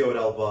 co-founder and CEO at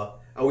Elva,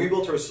 and we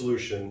built our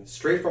solution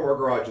straight from our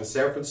garage in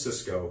San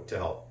Francisco to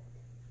help.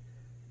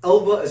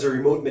 Elva is a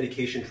remote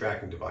medication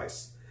tracking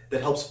device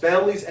that helps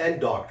families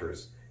and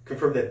doctors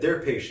confirm that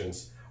their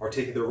patients are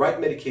taking the right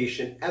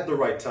medication at the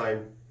right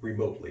time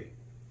remotely.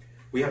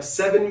 We have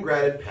 7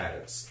 granted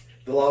patents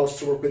that allow us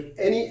to work with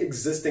any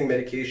existing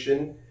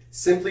medication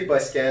simply by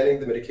scanning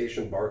the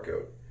medication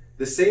barcode.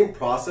 The same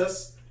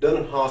process done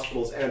in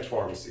hospitals and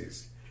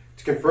pharmacies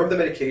to confirm the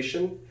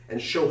medication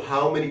and show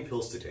how many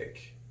pills to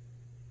take.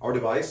 Our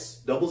device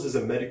doubles as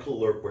a medical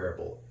alert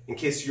wearable in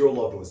case your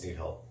loved ones need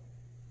help.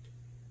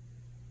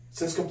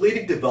 Since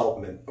completing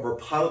development of our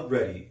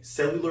pilot-ready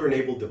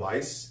cellular-enabled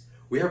device,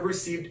 we have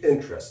received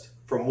interest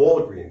from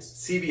Walgreens,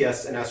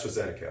 CVS, and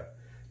AstraZeneca,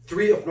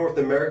 3 of North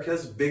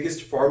America's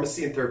biggest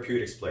pharmacy and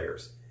therapeutics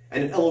players,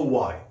 and an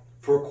LOI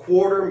for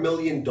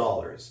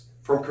 $250,000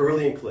 from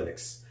Carillion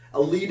Clinics,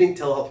 a leading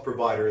telehealth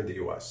provider in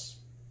the US.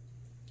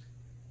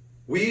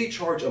 We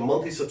charge a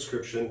monthly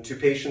subscription to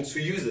patients who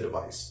use the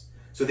device,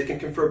 so they can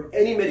confirm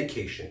any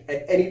medication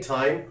at any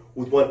time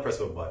with one press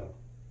of a button.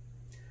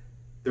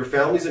 Their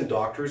families and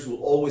doctors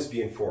will always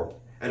be informed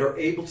and are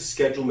able to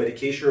schedule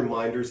medication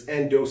reminders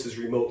and doses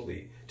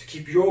remotely to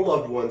keep your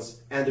loved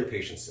ones and their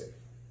patients safe.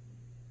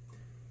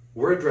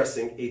 We're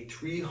addressing a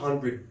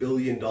 $300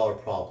 billion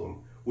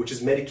problem, which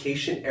is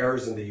medication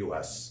errors in the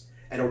US,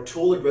 and our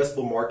total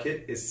addressable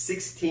market is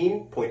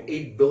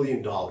 $16.8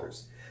 billion.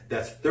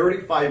 That's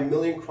 35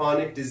 million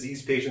chronic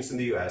disease patients in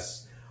the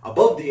US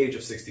above the age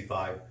of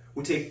 65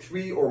 who take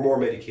 3 or more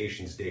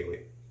medications daily.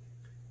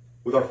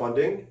 With our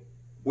funding,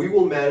 we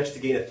will manage to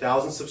gain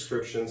 1,000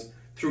 subscriptions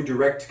through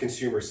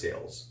direct-to-consumer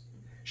sales.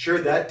 Share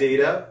that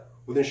data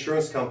with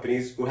insurance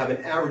companies who have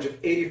an average of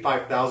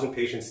 85,000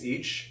 patients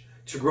each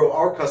to grow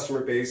our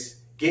customer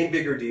base, gain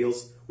bigger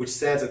deals, which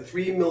stands at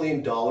 $3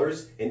 million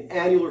in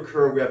annual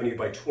recurring revenue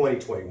by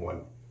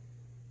 2021.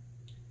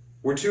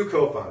 We're 2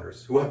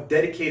 co-founders who have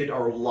dedicated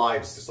our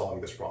lives to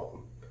solving this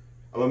problem.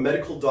 I'm a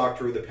medical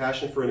doctor with a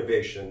passion for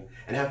innovation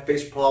and have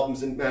faced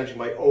problems in managing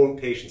my own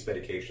patients'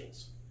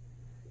 medications.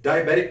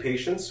 Diabetic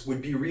patients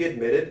would be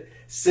readmitted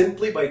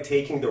simply by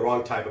taking the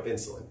wrong type of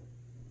insulin.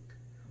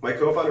 My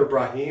co-founder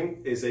Ibrahim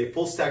is a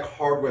full-stack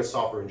hardware and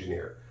software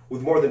engineer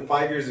with more than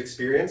 5 years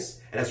experience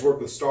and has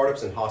worked with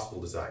startups and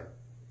hospital design.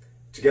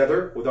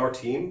 Together with our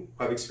team,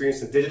 who have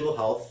experience in digital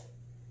health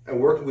and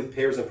working with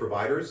payers and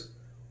providers,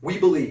 we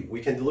believe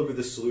we can deliver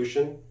this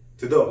solution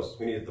to those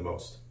who need it the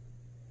most.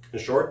 In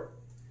short,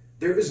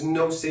 there is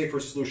no safer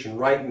solution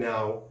right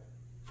now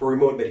for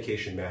remote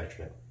medication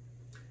management,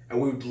 and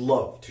we would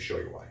love to show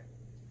you why.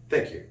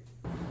 Thank you.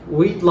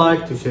 We'd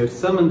like to share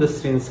some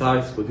industry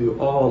insights with you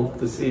all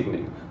this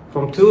evening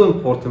from 2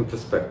 important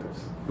perspectives,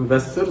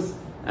 investors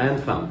and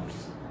founders.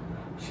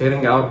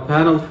 Sharing our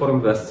panel for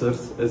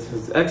investors is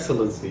His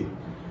Excellency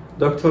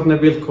Dr.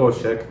 Nabil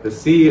Koshek, the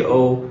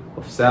CEO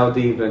of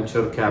Saudi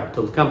Venture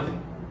Capital Company.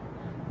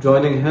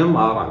 Joining him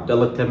are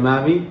Abdullah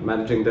Tamami,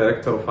 Managing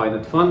Director of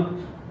Inet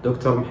Fund,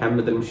 Dr.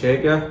 Mohammed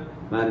Al-Mshega,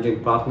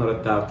 Managing Partner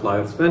at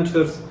Outliers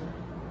Ventures,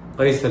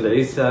 Qais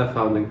Al-Isa,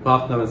 Founding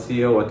Partner and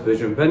CEO at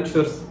Vision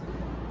Ventures.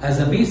 As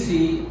a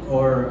VC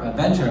or a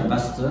venture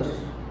investor,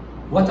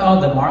 what are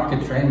the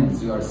market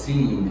trends you are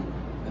seeing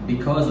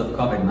because of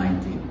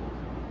COVID-19?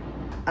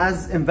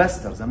 As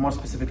investors, and more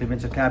specifically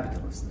venture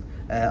capitalists,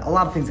 a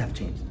lot of things have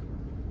changed.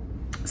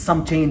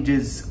 Some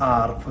changes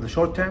are for the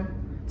short term,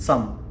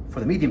 some for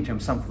the medium term,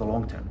 some for the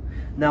long term.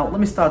 Now, let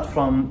me start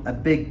from a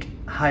big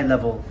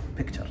high-level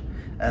picture.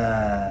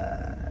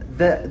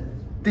 The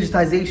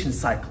digitization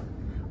cycle,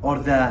 or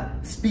the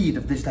speed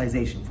of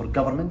digitization for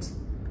governments,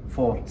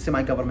 for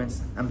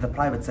semi-governments, and the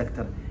private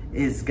sector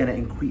is going to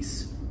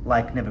increase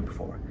like never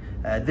before.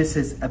 This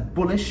is a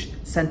bullish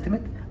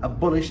sentiment, a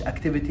bullish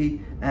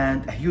activity,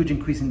 and a huge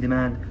increase in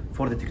demand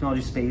for the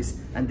technology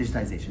space and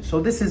digitization. So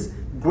this is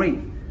great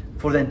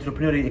for the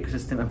entrepreneurial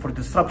ecosystem and for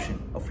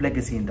disruption of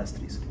legacy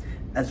industries,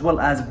 as well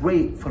as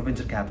great for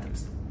venture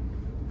capitalists.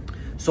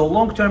 So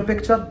long-term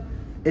picture,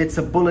 it's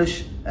a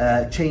bullish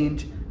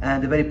change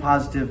and a very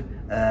positive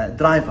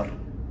driver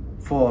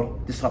for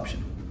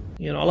disruption.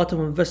 You know, a lot of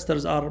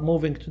investors are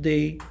moving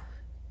today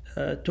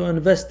to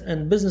invest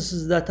in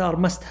businesses that are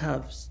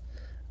must-haves,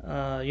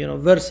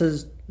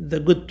 versus the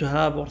good to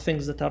have or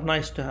things that are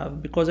nice to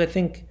have. Because I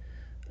think,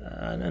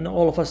 and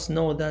all of us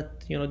know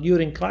that,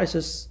 during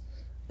crisis,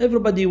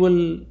 everybody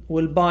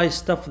will buy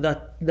stuff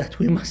that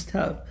we must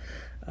have.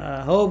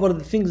 However,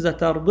 the things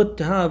that are good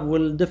to have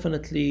will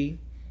definitely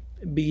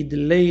be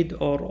delayed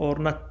or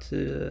not.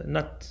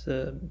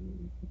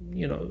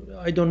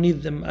 I don't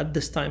need them at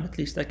this time. At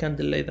least I can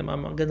delay them.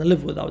 I'm going to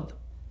live without them.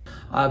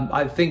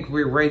 I think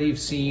we're already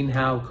seeing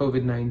how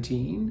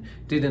COVID-19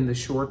 did in the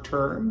short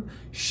term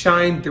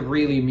shine the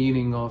really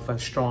meaning of a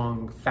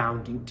strong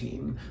founding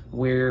team,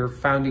 where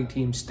founding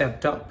team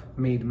stepped up,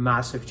 made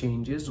massive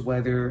changes,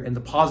 whether in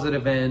the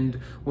positive end,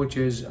 which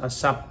is a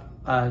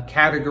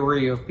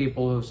category of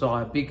people who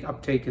saw a big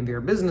uptake in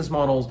their business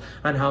models,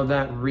 and how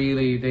that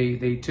really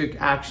they took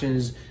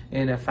actions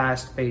in a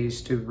fast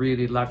pace to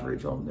really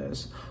leverage on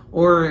this.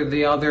 Or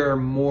the other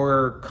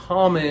more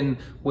common,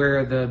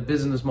 where the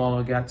business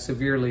model got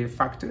severely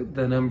affected,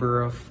 the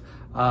number of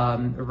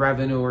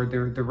revenue or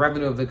the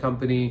revenue of the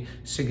company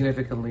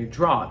significantly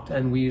dropped,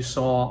 and we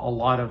saw a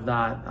lot of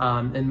that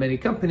in many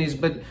companies.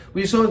 But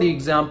we saw the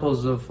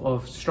examples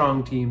of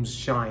strong teams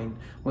shine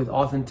with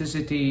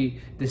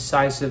authenticity,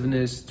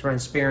 decisiveness,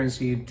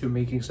 transparency to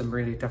making some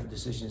really tough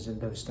decisions in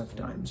those tough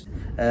times.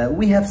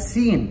 We have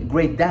seen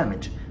great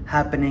damage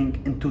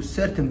happening into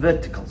certain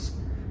verticals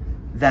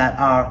that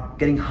are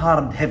getting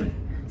harmed heavily,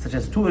 such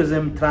as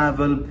tourism,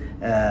 travel,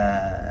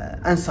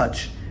 and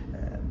such.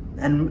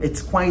 And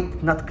it's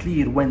quite not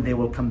clear when they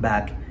will come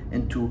back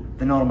into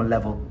the normal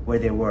level where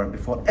they were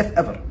before, if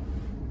ever.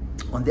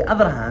 On the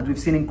other hand, we've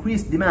seen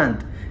increased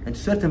demand in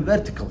certain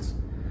verticals.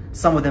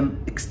 Some of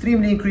them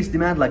extremely increased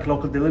demand, like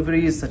local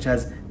deliveries, such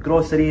as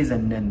groceries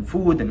and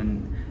food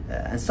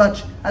and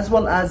such, as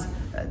well as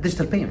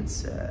digital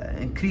payments.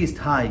 Increased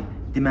high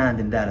demand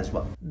in that as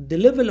well. The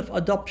level of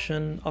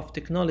adoption of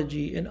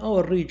technology in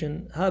our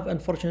region have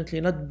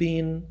unfortunately not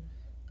been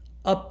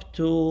up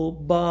to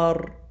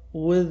par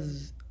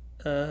with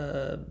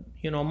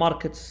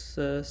markets,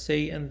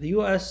 say in the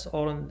US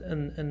or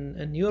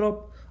in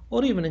Europe,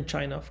 or even in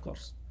China, of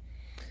course.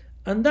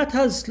 And that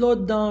has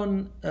slowed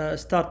down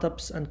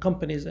startups and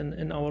companies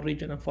in our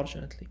region,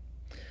 unfortunately.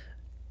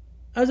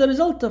 As a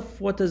result of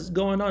what is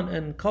going on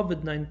in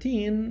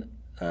COVID-19,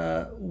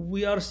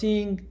 we are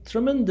seeing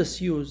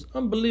tremendous use,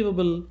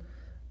 unbelievable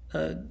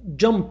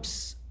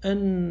jumps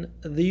in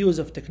the use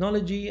of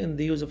technology, in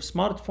the use of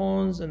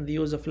smartphones, and the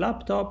use of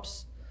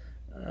laptops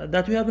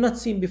that we have not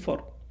seen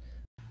before.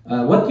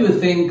 What do you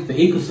think the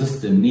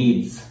ecosystem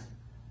needs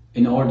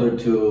in order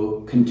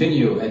to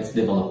continue its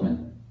development?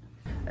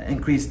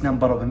 Increased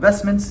number of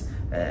investments,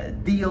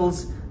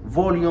 deals,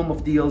 volume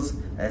of deals,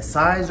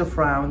 size of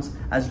rounds,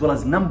 as well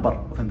as number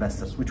of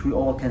investors, which we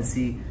all can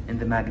see in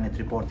the Magnet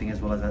reporting as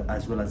well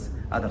as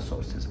other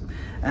sources.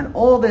 And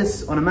all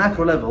this on a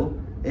macro level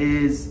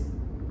is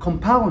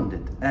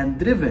compounded and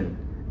driven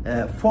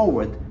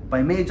forward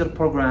by major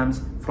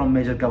programs from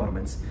major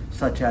governments,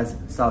 such as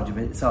Saudi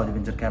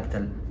Venture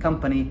Capital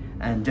Company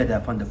and Jeddah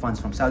Fund of Funds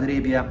from Saudi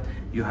Arabia.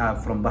 You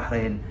have from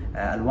Bahrain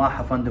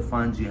Al-Waha Fund of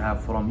Funds. You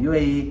have from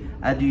UAE,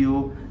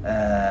 ADU,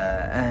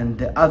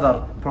 and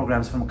other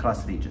programs from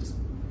across regions.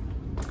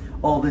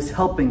 All this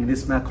helping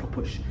this macro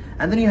push.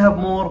 And then you have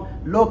more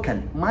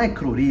local,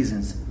 micro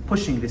reasons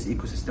pushing this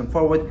ecosystem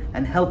forward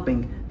and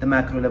helping the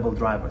macro level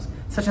drivers,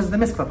 such as the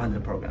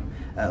Misk500 program,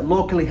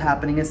 locally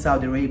happening in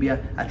Saudi Arabia,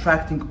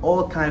 attracting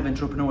all kinds of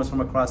entrepreneurs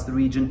from across the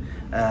region,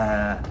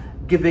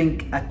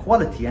 giving a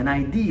quality, an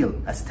ideal,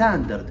 a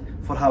standard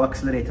for how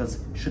accelerators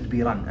should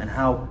be run and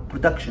how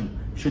production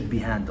should be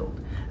handled.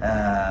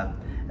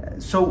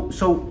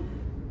 So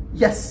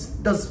yes,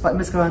 does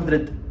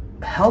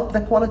Misk500 help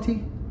the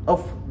quality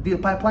of deal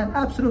pipeline?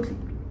 Absolutely.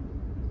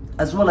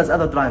 As well as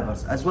other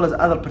drivers, as well as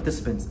other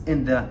participants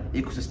in the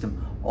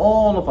ecosystem.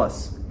 All of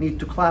us need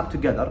to clap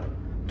together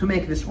to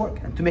make this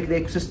work and to make the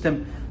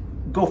ecosystem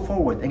go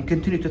forward and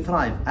continue to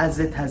thrive as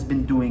it has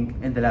been doing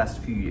in the last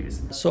few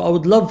years. So I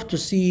would love to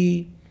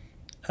see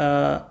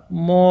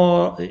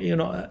more,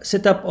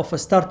 setup of a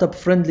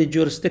startup-friendly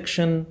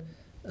jurisdiction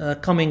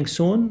coming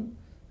soon.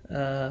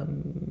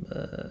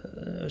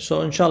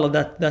 So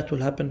inshallah that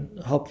will happen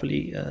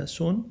hopefully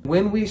soon.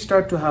 When we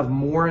start to have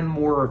more and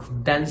more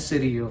of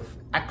density of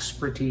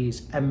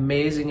expertise,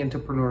 amazing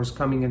entrepreneurs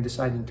coming and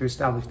deciding to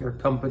establish their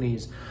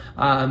companies,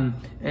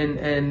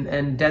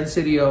 and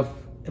density of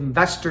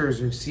investors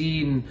who've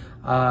seen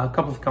a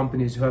couple of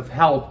companies who have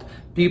helped,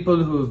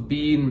 people who have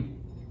been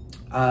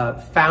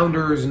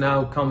founders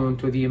now come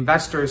to the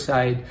investor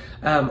side.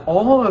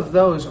 All of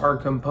those are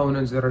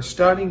components that are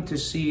starting to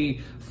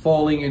see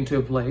falling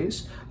into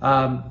place,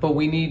 but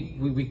we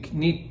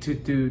need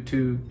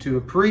to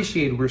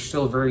appreciate we're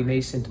still a very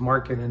nascent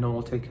market, and it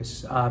will take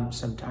us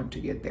some time to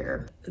get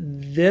there.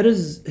 There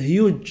is a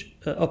huge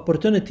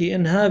opportunity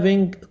in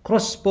having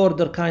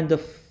cross-border kind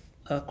of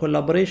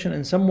collaboration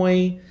in some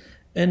way,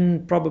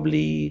 in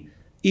probably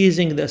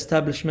easing the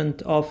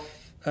establishment of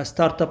a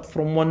startup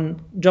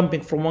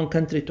jumping from one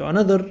country to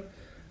another,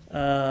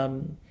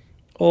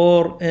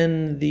 or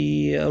in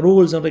the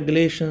rules and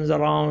regulations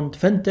around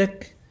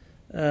fintech.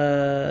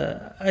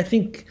 I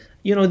think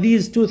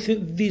these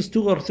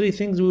two or three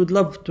things we would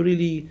love to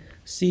really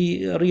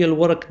see real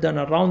work done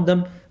around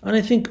them, and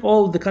I think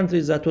all the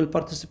countries that will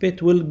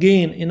participate will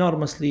gain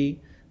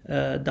enormously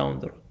down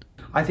the road.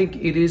 I think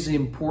it is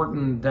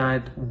important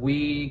that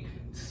we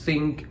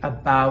think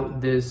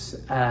about this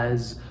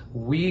as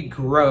we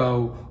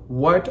grow.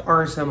 What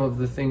are some of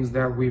the things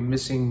that we're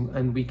missing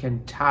and we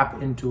can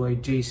tap into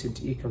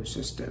adjacent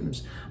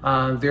ecosystems?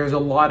 There's a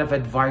lot of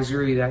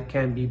advisory that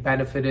can be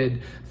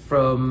benefited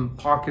from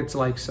pockets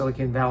like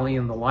Silicon Valley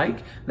and the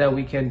like that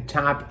we can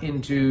tap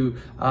into.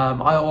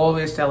 I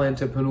always tell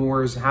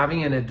entrepreneurs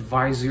having an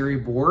advisory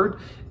board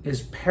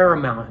is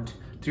paramount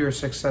to your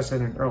success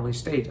at an early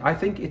stage. I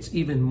think it's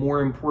even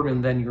more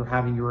important than you're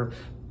having your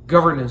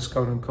governance,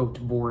 quote unquote,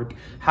 board.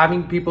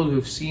 Having people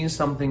who've seen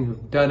something,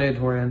 who've done it,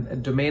 or a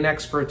domain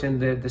expert in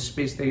the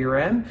space that you're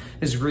in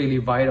is really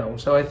vital.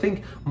 So I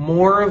think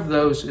more of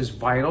those is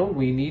vital.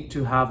 We need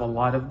to have a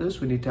lot of this.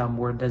 We need to have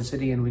more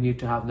density, and we need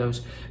to have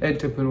those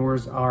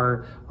entrepreneurs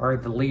are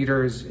the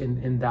leaders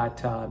in that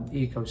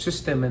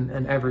ecosystem,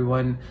 and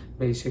everyone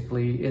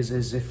basically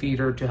is a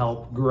feeder to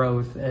help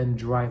growth and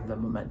drive the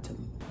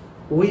momentum.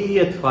 We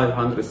at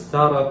 500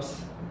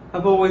 Startups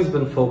have always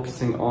been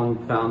focusing on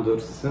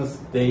founders since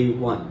day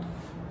one.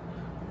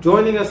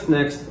 Joining us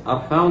next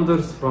are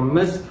founders from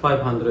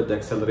Misk500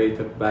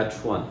 Accelerator Batch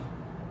 1.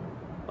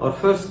 Our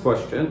first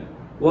question,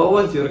 what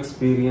was your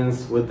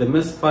experience with the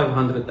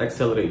Misk500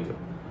 Accelerator?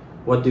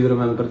 What do you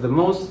remember the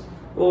most?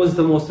 What was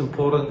the most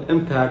important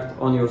impact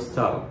on your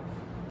startup?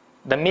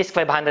 The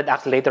Misk500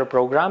 Accelerator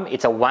program,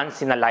 it's a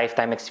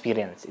once-in-a-lifetime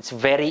experience. It's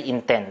very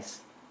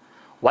intense.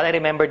 What I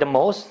remember the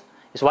most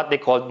is what they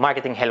called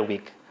Marketing Hell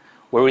Week,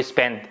 where we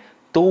spend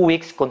 2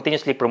 weeks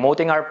continuously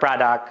promoting our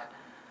product,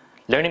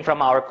 learning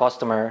from our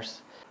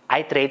customers,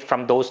 iterate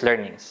from those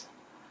learnings.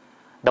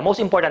 The most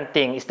important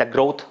thing is the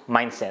growth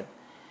mindset.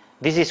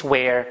 This is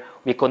where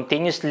we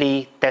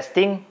continuously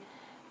testing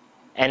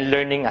and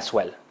learning as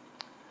well.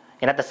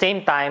 And at the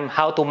same time,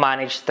 how to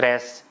manage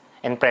stress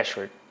and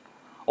pressure.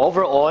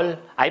 Overall,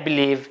 I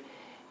believe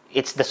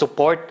it's the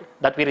support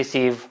that we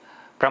receive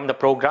from the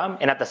program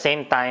and at the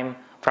same time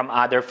from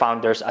other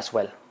founders as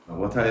well.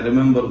 What I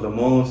remember the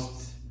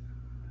most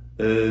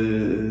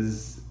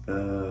is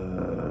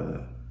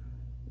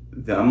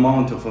the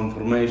amount of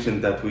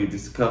information that we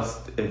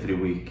discussed every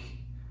week.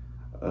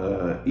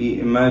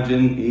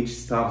 Imagine each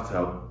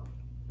startup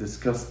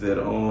discussed their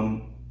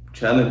own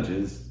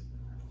challenges.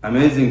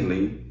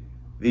 Amazingly,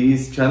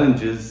 these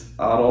challenges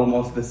are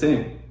almost the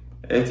same.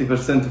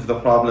 80% of the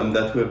problem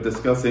that we're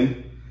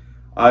discussing,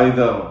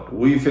 either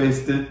we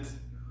faced it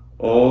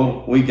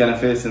or we're gonna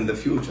face in the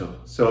future.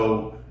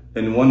 So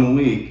in 1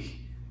 week,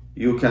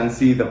 you can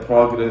see the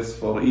progress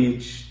for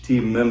each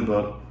team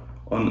member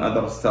on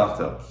other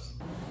startups.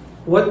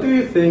 What do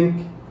you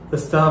think the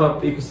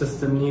startup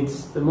ecosystem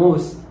needs the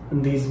most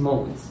in these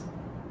moments?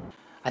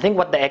 I think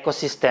what the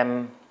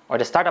ecosystem or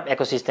the startup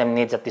ecosystem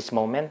needs at this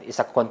moment is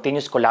a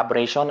continuous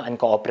collaboration and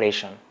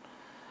cooperation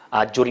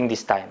during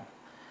this time.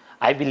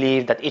 I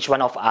believe that each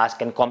one of us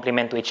can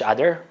complement to each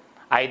other,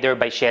 either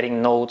by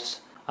sharing notes,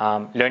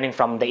 learning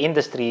from the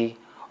industry,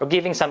 or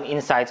giving some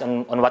insights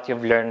on what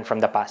you've learned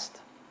from the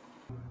past.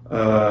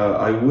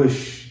 I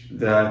wish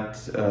that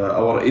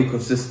our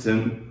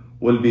ecosystem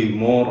will be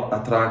more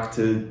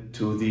attracted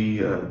to the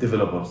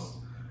developers.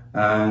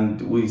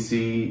 And we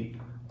see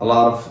a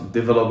lot of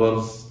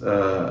developers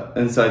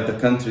inside the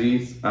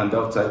countries and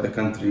outside the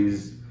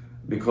countries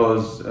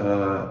because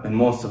in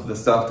most of the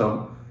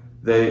startup,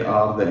 they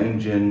are the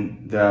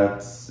engine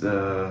that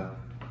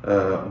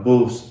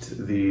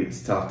boost the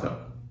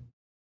startup.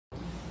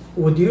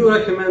 Would you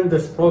recommend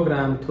this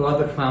program to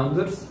other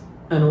founders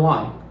and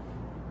why?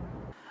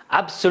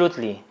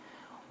 Absolutely.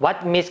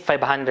 What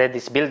Misk500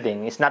 is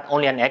building is not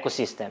only an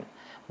ecosystem,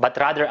 but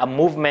rather a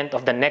movement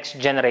of the next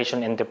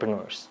generation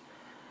entrepreneurs.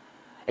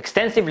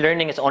 Extensive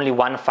learning is only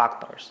one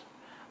factor,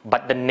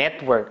 but the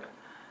network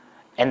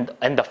and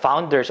the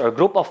founders or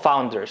group of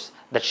founders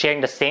that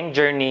sharing the same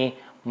journey,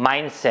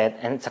 mindset,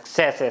 and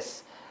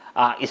successes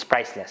is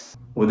priceless.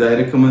 Would I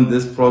recommend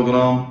this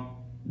program?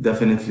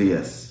 Definitely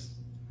yes,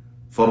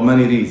 for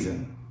many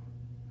reasons.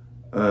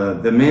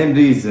 The main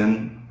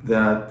reason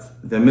that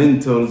the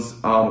mentors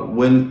are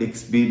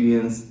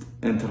well-experienced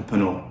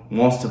entrepreneurs,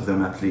 most of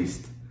them at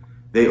least.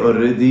 They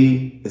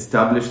already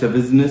established a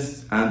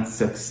business and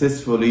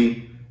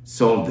successfully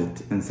sold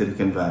it in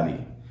Silicon Valley.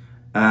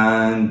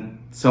 And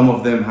some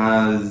of them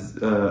has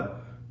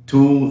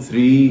 2,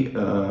 3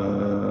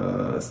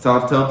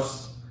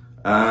 startups,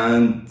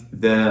 and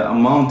the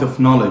amount of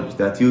knowledge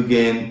that you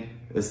gain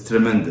is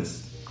tremendous.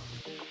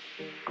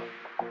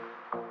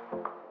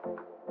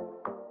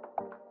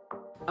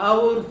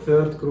 Our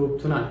third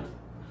group tonight.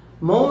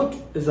 Moj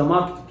is a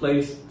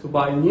marketplace to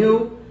buy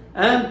new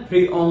and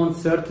pre-owned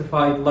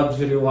certified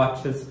luxury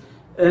watches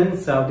in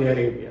Saudi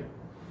Arabia.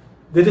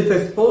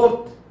 Digital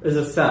Sport is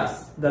a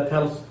SaaS that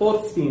helps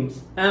sports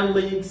teams and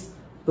leagues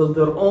build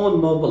their own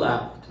mobile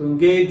app to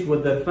engage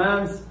with their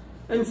fans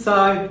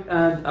inside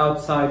and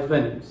outside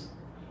venues.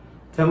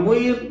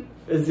 Tamweel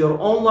is your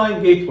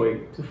online gateway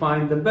to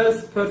find the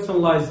best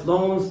personalized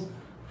loans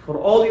for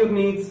all your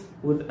needs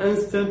with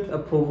instant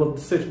approval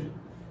decision.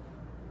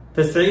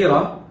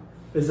 Tas'ira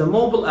is a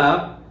mobile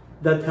app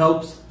that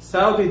helps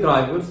Saudi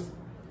drivers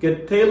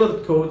get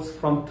tailored codes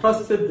from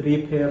trusted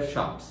repair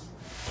shops.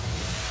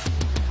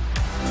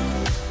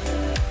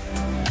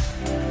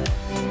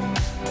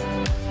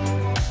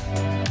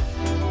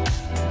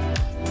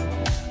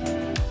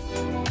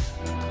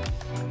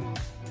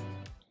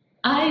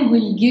 I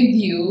will give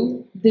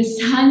you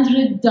this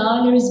 $100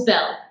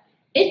 bill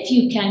if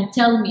you can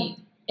tell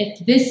me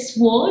if this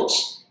watch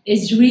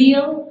is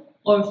real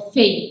or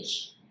fake.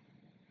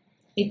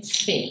 It's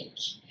fake.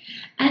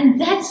 And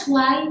that's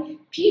why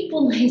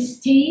people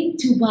hesitate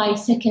to buy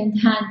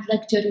second-hand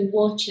luxury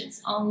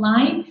watches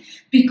online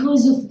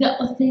because of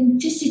the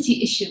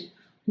authenticity issue.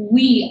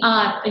 We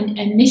are on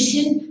a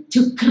mission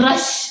to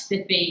crush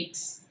the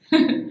fakes.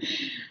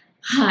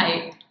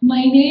 Hi,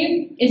 my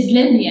name is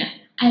Lemia,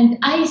 and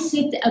I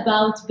set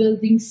about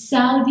building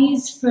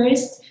Saudi's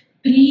first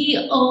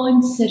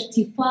pre-owned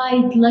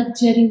certified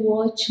luxury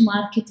watch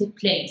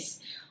marketplace,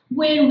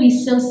 where we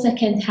sell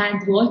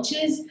second-hand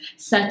watches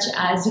such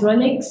as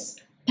Rolex,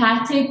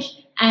 Patek,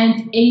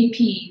 and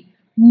AP.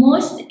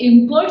 Most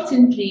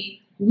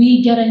importantly,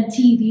 we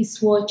guarantee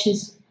these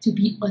watches to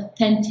be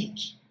authentic.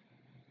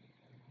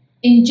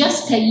 In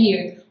just a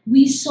year,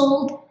 we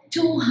sold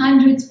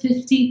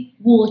 250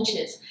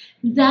 watches.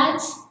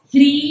 That's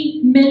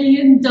 $3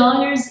 million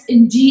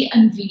in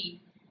GMV.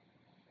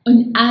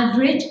 On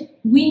average,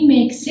 we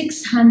make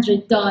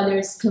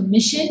 $600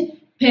 commission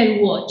per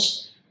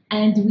watch,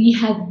 and we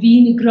have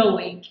been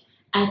growing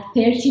at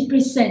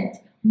 30%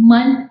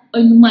 month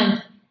on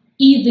month,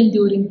 even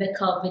during the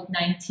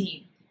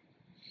COVID-19.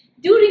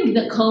 During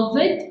the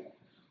COVID,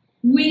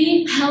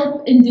 we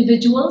help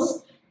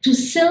individuals to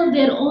sell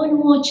their own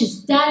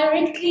watches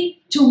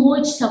directly to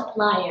watch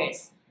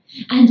suppliers.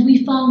 And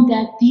we found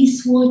that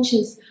these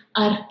watches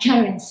are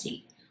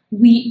currency.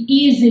 We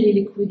easily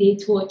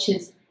liquidate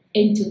watches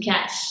into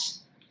cash.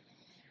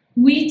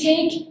 We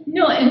take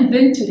no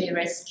inventory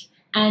risk,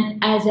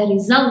 and as a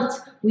result,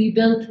 we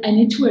built a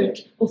network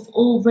of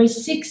over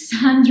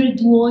 600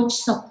 watch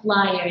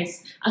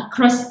suppliers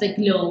across the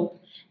globe.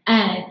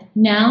 And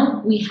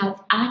now we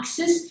have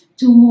access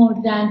to more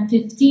than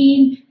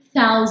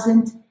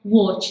 15,000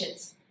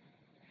 watches.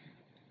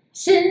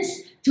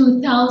 Since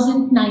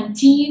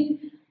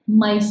 2019,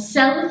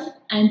 myself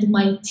and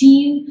my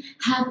team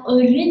have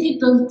already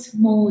built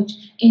Moj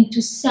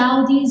into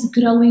Saudi's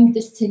growing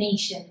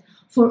destination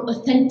for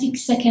authentic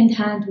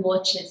second-hand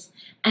watches.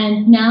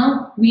 And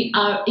now we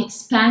are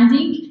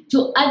expanding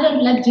to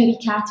other luxury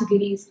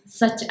categories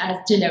such as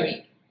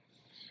jewelry.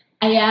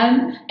 I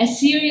am a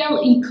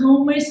serial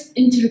e-commerce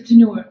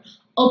entrepreneur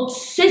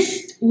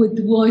obsessed with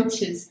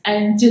watches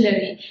and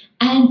jewelry,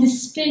 and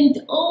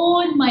spend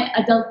all my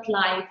adult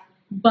life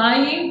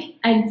buying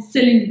and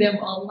selling them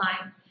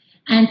online.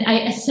 And I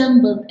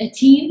assembled a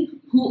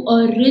team who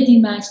already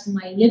matched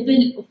my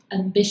level of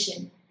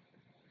ambition.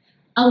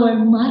 Our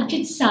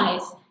market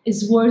size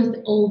is worth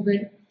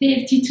over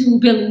 $32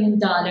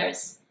 billion.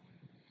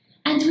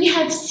 And we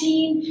have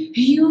seen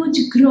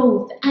huge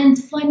growth and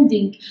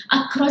funding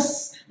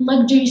across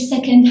luxury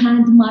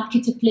second-hand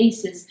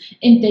marketplaces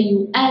in the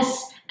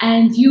US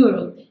and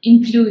Europe,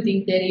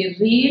 including the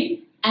Real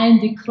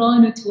and the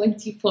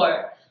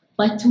Chrono24.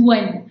 But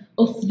one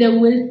of the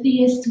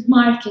wealthiest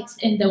markets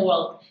in the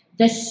world,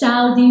 the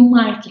Saudi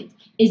market,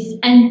 is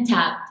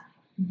untapped.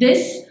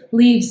 This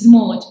leaves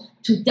Moj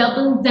to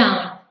double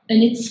down on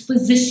its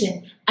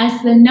position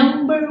as the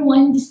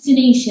 #1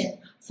 destination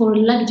for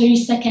luxury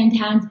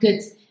second-hand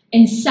goods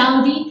in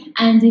Saudi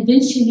and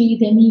eventually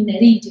the MENA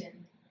region.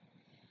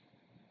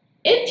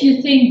 If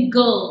you think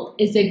gold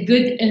is a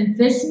good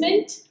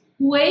investment,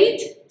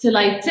 wait till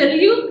I tell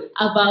you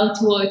about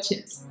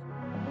watches.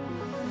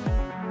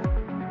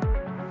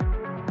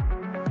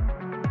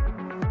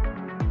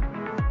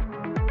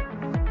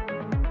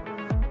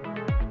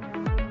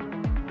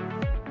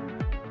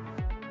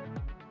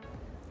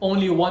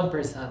 Only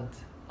 1%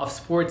 of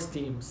sports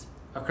teams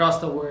across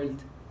the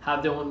world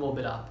have their own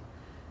mobile app.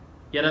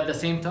 Yet at the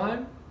same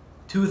time,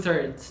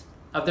 2/3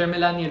 of their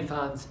millennial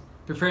fans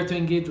prefer to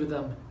engage with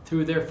them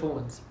through their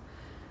phones.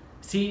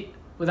 See,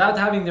 without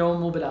having their own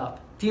mobile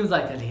app, teams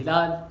like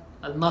Al-Hilal,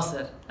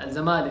 Al-Nasr,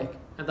 Al-Zamalek,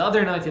 and the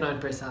other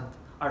 99%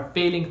 are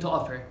failing to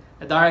offer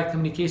a direct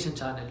communication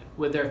channel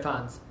with their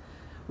fans,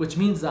 which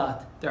means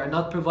that they are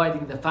not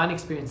providing the fan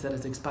experience that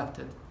is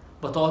expected,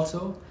 but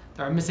also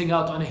they are missing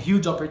out on a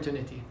huge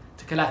opportunity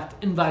to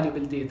collect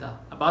invaluable data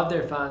about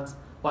their fans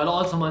while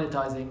also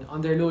monetizing on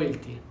their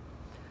loyalty.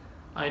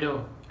 I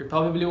know, you're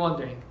probably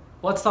wondering,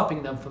 what's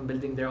stopping them from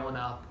building their own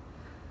app?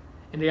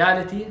 In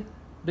reality,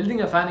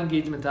 building a fan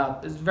engagement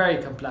app is very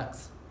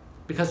complex,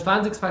 because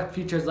fans expect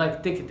features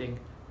like ticketing,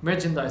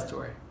 merchandise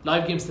store,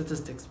 live game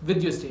statistics,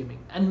 video streaming,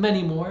 and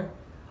many more,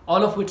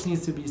 all of which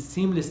needs to be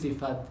seamlessly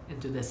fed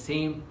into the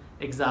same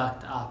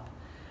exact app,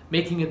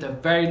 making it a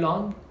very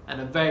long and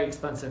a very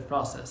expensive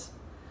process.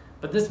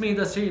 But this made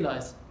us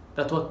realize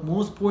that what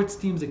most sports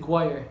teams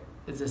acquire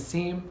is the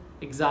same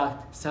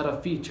exact set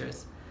of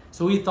features.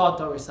 So we thought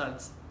to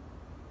ourselves,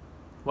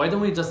 why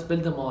don't we just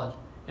build them all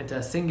into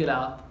a single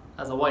app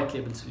as a white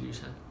label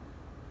solution?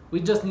 We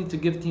just need to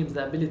give teams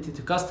the ability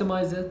to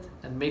customize it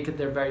and make it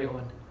their very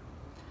own.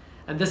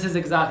 And this is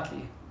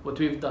exactly what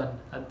we've done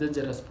at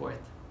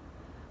Digirasport.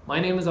 My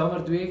name is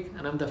Omar Dweik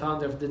and I'm the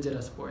founder of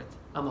Digirasport.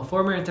 I'm a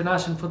former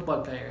international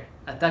football player,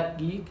 a tech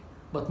geek,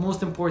 but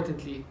most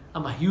importantly,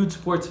 I'm a huge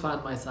sports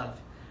fan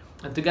myself.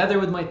 And together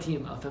with my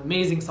team of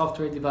amazing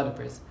software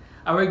developers,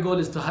 our goal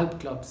is to help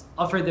clubs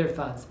offer their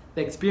fans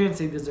the experience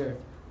they deserve,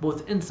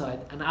 both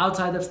inside and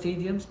outside of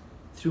stadiums,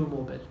 through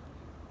mobile.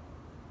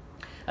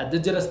 At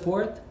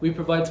Digirasport, we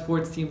provide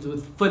sports teams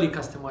with fully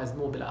customized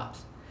mobile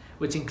apps,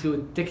 which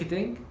include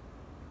ticketing,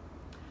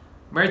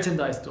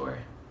 merchandise store,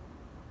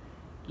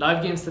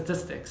 live game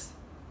statistics,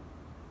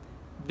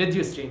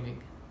 video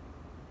streaming,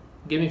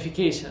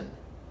 gamification,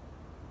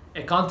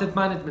 a content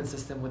management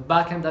system with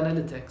back-end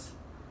analytics,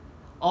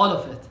 all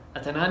of it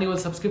at an annual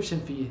subscription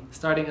fee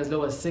starting as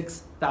low as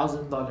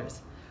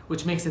 $6,000,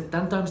 which makes it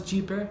 10 times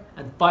cheaper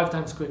and 5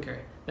 times quicker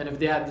than if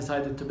they had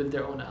decided to build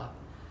their own app.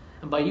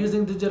 And by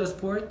using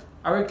Digirasport,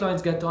 our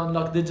clients get to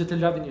unlock digital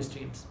revenue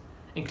streams,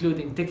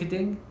 including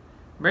ticketing,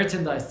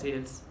 merchandise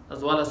sales,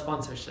 as well as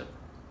sponsorship.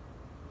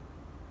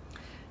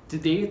 To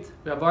date,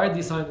 we have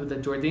already signed with the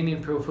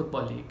Jordanian Pro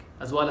Football League,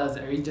 as well as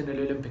a regional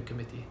Olympic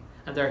committee,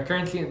 and are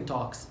currently in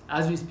talks,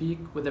 as we speak,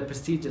 with the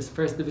prestigious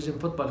First Division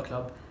football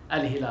club,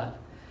 Al Hilal.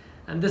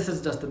 And this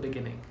is just the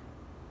beginning.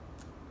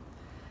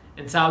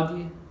 In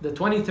Saudi, the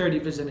 2030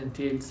 vision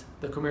entails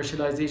the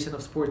commercialization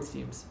of sports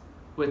teams,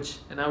 which,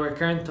 in our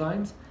current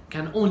times,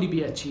 can only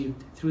be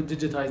achieved through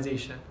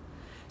digitization.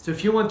 So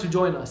if you want to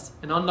join us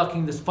in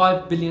unlocking this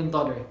 $5 billion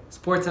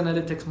sports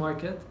analytics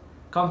market,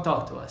 come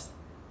talk to us.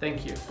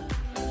 Thank you.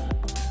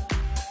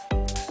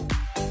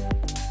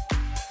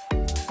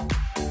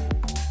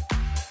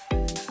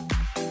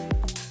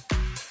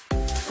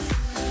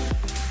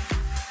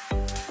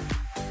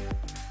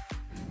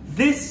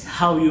 This is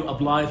how you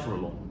apply for a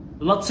loan.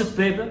 Lots of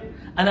paper,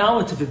 an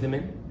hour to fill them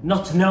in,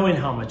 not knowing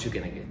how much you're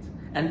gonna get.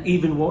 And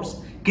even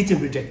worse, getting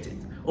rejected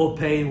or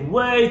paying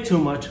way too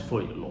much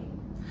for your loan.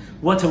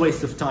 What a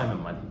waste of time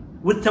and money.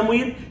 With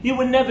Tamweel, you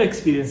will never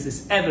experience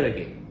this ever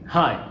again.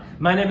 Hi,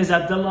 my name is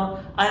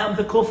Abdullah. I am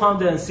the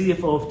co-founder and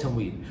CFO of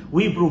Tamweel.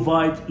 We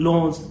provide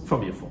loans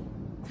from your phone.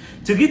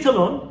 To get a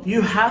loan,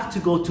 you have to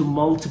go to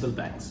multiple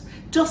banks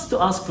just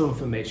to ask for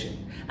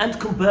information and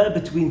compare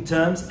between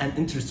terms and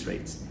interest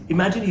rates.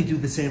 Imagine you do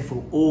the same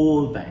for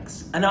all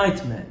banks. A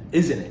nightmare,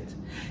 isn't it?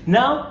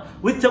 Now,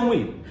 with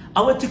Tamweel,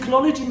 our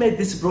technology made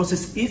this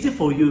process easy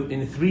for you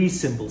in 3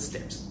 simple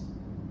steps.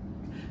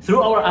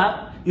 Through our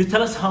app, you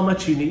tell us how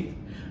much you need,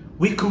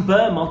 we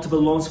compare multiple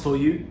loans for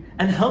you,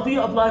 and help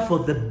you apply for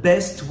the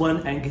best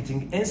one and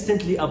getting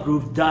instantly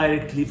approved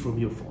directly from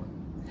your phone.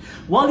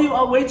 While you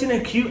are waiting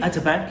in a queue at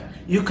a bank,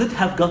 you could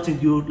have gotten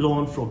your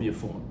loan from your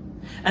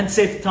phone and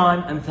saved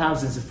time and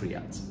thousands of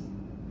riyals.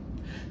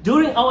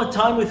 During our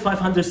time with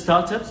 500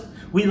 startups,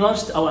 we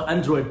launched our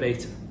Android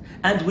beta,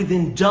 and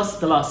within just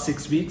the last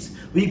 6 weeks,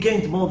 we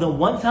gained more than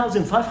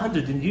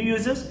 1,500 new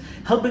users,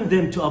 helping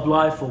them to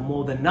apply for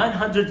more than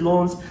 900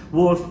 loans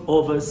worth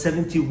over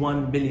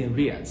 71 million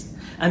riyals.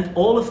 And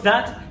all of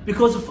that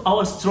because of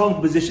our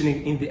strong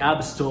positioning in the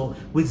App Store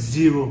with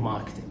zero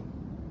marketing.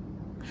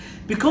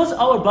 Because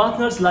our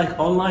partners like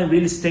online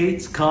real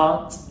estate,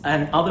 cars,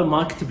 and other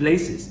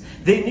marketplaces,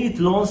 they need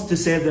loans to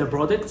sell their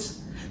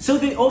products. So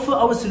they offer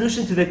our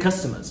solution to their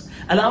customers,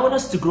 allowing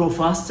us to grow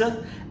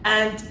faster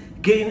and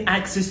gain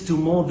access to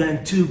more than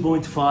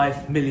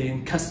 2.5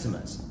 million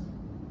customers.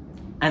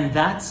 And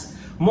that's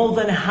more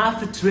than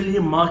 $500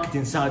 billion market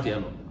in Saudi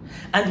alone.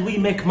 And we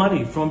make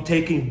money from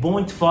taking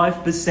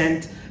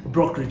 0.5%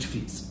 brokerage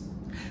fees.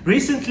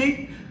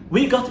 Recently,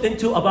 we got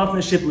into a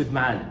partnership with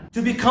Ma'al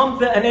to become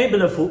the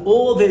enabler for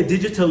all their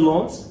digital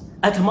loans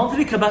at a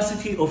monthly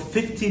capacity of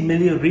 50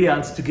 million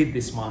riyals to get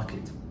this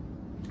market.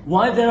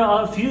 While there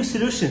are a few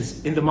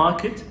solutions in the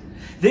market,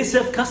 they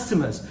serve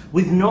customers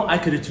with no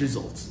accurate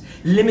results,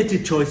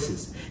 limited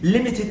choices,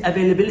 limited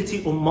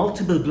availability on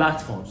multiple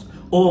platforms,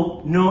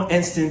 or no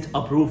instant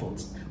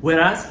approvals.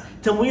 Whereas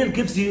Tamweel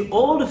gives you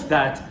all of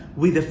that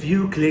with a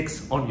few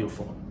clicks on your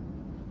phone.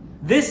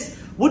 This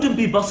wouldn't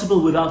be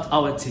possible without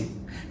our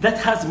team that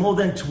has more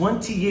than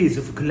 20 years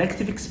of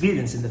collective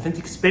experience in the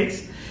fintech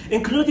space,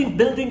 including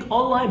building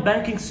online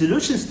banking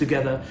solutions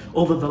together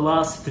over the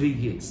last 3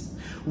 years.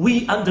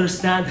 We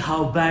understand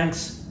how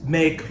banks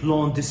make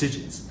loan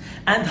decisions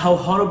and how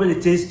horrible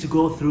it is to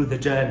go through the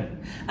journey,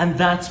 and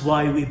that's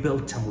why we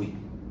built Tamweel.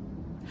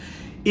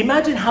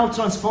 Imagine how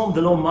transformed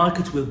the loan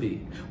market will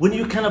be when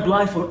you can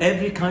apply for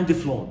every kind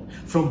of loan,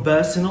 from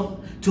personal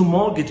to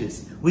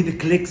mortgages, with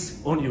clicks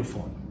on your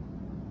phone.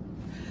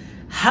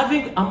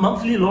 Having a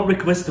monthly loan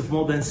request of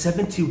more than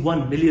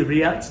 71 million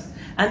riyals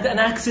and an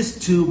access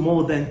to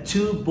more than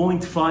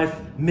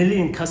 2.5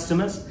 million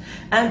customers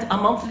and a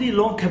monthly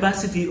loan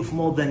capacity of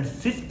more than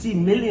 50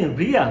 million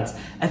riyals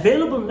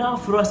available now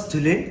for us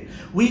to lend,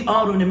 we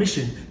are on a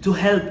mission to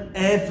help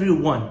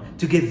everyone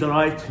to get the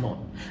right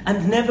loan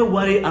and never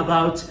worry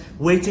about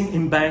waiting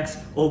in banks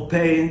or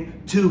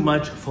paying too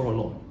much for a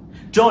loan.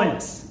 Join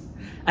us.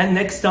 And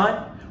next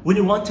time, when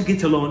you want to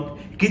get a loan,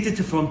 get it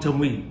from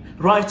Tamweel,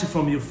 right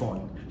from your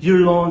phone.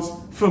 Your loans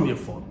from your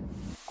phone.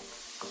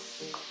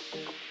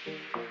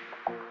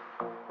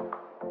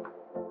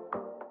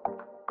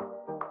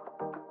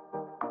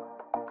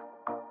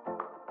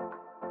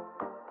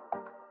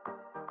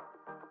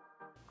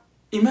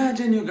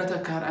 Imagine you got a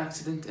car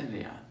accident in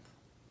Riyadh.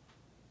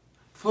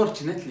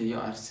 Fortunately, you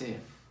are safe.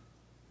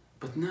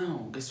 But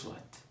now, guess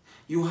what?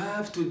 You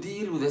have to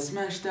deal with a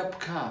smashed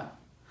up car.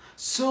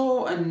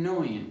 So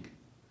annoying.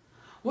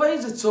 Why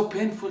is it so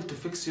painful to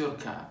fix your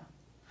car?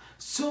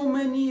 So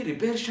many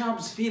repair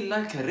shops feel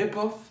like a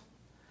rip-off.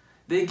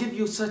 They give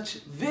you such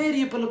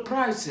variable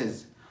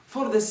prices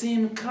for the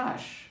same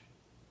crash.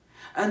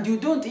 And you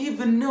don't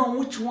even know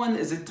which one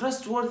is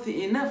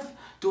trustworthy enough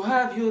to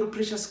have your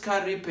precious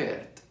car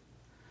repaired.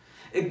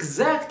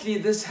 Exactly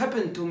this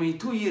happened to me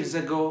 2 years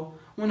ago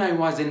when I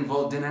was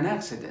involved in an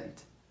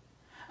accident.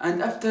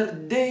 And after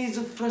days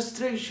of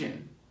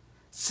frustration,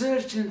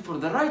 searching for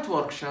the right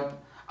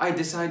workshop, I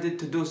decided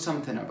to do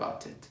something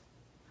about it.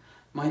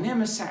 My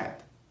name is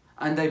Saad,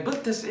 and I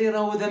built this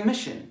era with a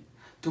mission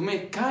to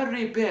make car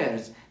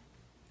repairs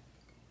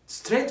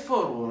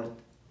straightforward,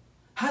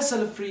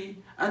 hassle-free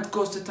and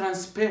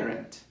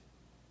cost-transparent.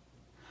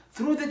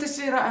 Through the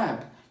Tessera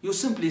app, you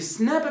simply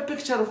snap a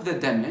picture of the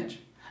damage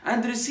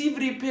and receive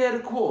repair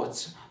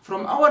quotes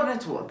from our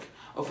network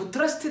of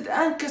trusted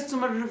and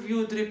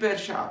customer-reviewed repair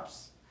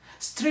shops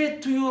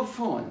straight to your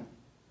phone.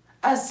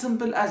 As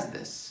simple as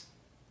this.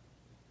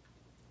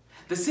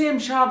 The same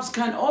shops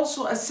can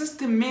also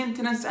assist in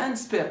maintenance and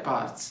spare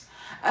parts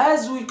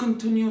as we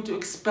continue to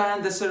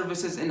expand the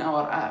services in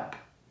our app,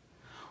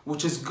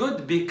 which is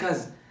good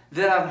because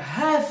there are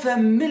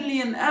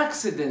 500,000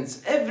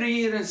 accidents every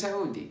year in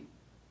Saudi.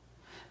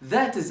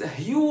 That is a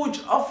huge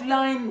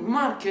offline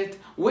market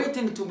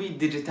waiting to be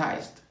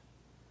digitized.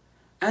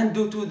 And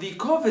due to the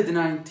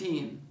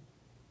COVID-19,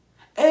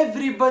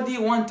 everybody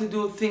wants to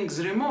do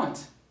things remote,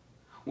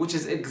 which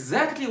is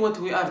exactly what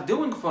we are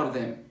doing for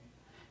them,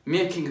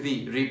 making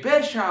the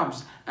repair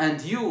shops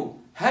and you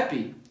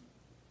happy.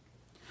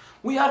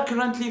 We are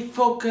currently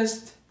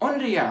focused on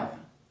Riyadh,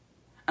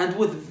 and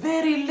with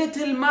very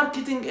little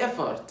marketing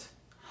effort,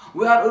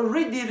 we are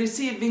already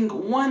receiving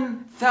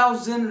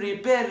 1,000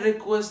 repair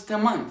requests a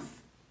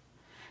month.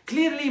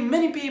 Clearly,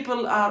 many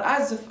people are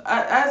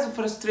as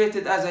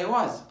frustrated as I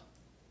was.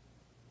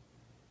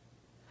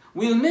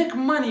 We'll make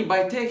money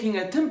by taking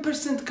a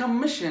 10%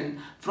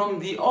 commission from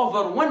the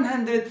over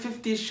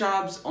 150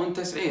 shops on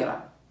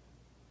Tessera.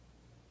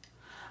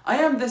 I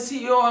am the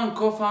CEO and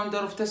co-founder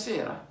of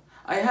Tessera.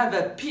 I have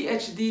a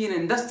PhD in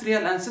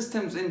Industrial and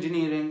Systems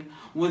Engineering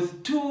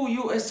with 2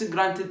 US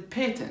granted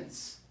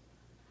patents.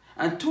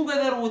 And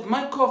together with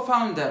my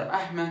co-founder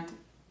Ahmed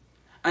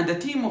and a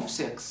team of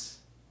 6,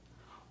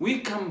 we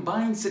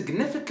combine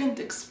significant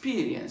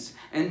experience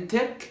in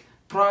tech,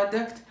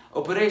 product,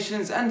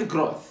 operations and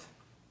growth.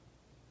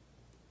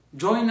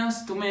 Join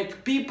us to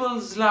make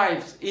people's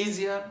lives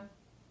easier.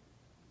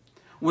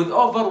 With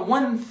over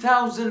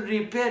 1,000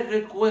 repair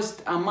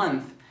requests a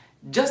month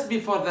just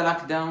before the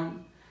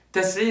lockdown,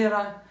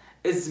 Tessera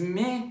is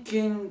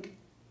making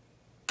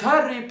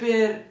car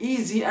repair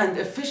easy and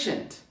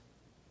efficient.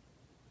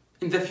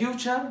 In the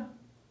future,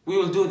 we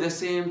will do the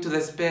same to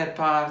the spare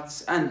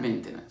parts and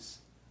maintenance.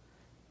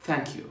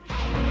 Thank you.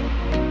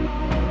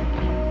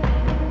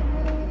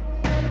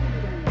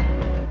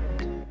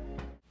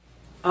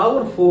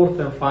 Our fourth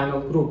and final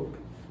group.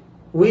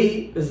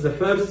 We is the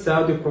first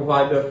Saudi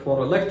provider for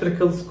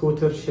electrical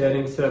scooter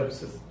sharing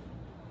services.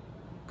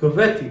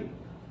 Covetti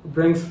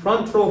brings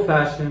front row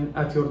fashion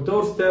at your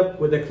doorstep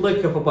with a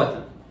click of a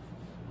button.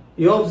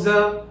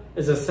 Yovza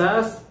is a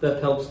SaaS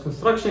that helps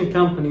construction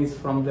companies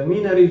from the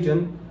MENA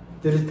region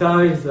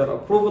digitize their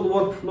approval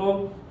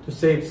workflow to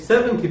save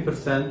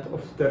 70%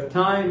 of their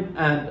time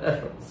and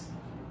efforts.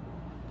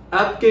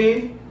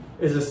 AppGain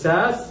is a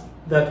SaaS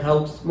that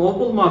helps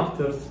mobile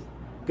marketers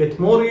get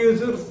more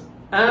users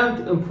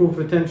and improve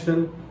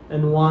retention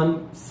in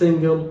one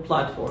single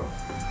platform.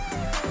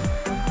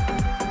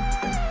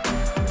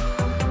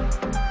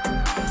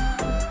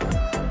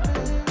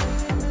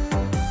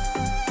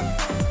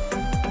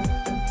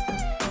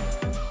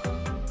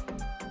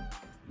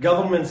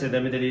 Governments in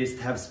the Middle East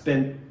have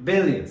spent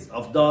billions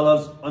of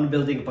dollars on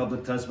building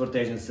public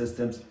transportation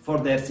systems for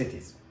their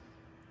cities.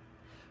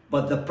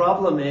 But the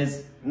problem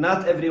is,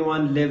 not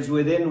everyone lives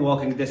within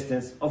walking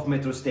distance of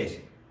metro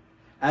station.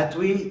 At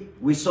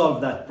we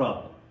solve that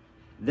problem,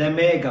 the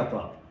mega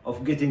problem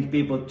of getting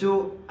people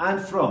to and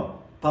from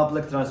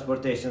public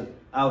transportation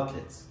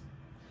outlets.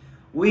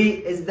 We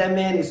is the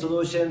main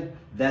solution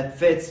that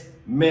fits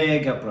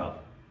mega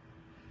problem.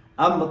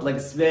 I'm Mutlaq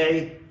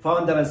Sbai,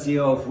 founder and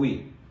CEO of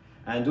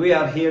and we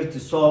are here to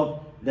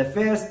solve the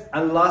first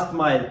and last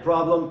mile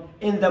problem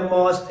in the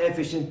most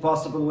efficient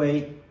possible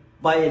way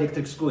by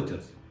electric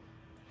scooters.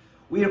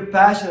 We are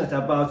passionate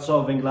about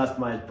solving last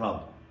mile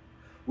problem.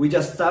 We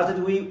just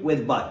started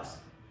with bikes,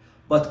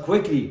 but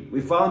quickly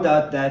we found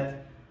out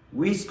that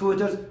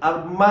scooters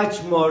are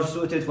much more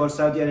suited for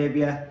Saudi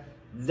Arabia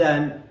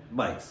than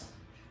bikes.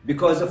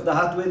 Because of the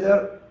hot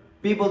weather,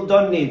 people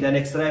don't need an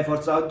extra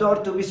effort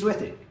outdoor to be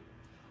sweating.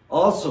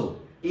 Also,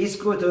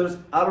 e-scooters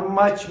are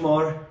much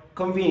more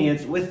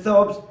convenient with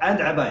thobs and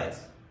abayas.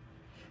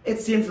 It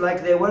seems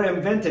like they were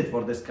invented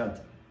for this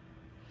country.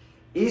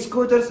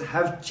 E-scooters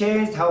have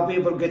changed how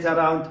people get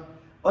around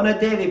on a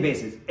daily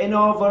basis in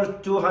over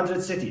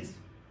 200 cities.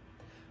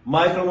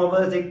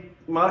 Micromobility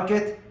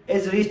market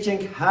is reaching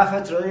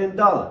 $500 billion,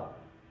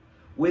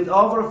 with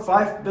over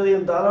 $5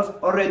 billion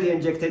already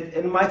injected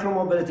in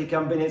micromobility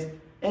companies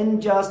in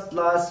just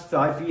last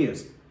 5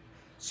 years.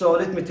 So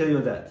let me tell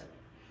you that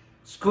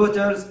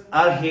scooters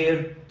are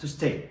here to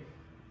stay.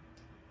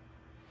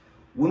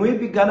 When we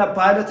began a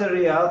pilot in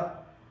Riyadh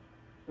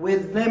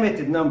with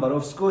limited number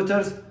of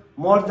scooters,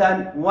 more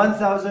than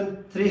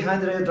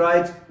 1,300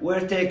 rides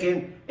were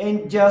taken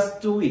in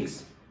just 2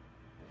 weeks.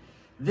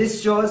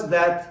 This shows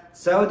that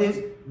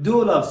Saudis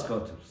do love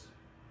scooters,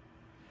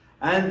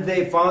 and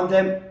they found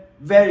them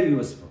very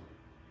useful.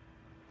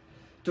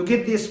 To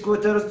get these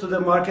scooters to the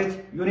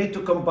market, you need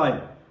to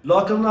combine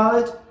local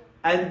knowledge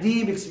and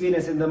deep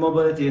experience in the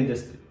mobility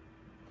industry.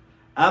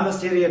 I'm a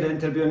serial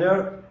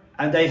entrepreneur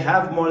and I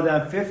have more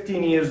than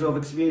 15 years of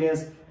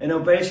experience in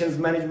operations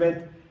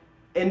management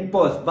in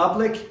both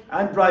public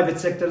and private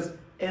sectors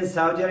in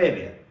Saudi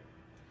Arabia.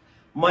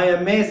 My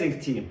amazing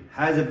team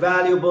has a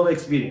valuable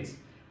experience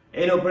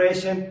in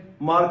operation,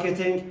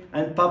 marketing,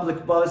 and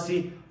public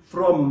policy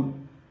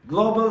from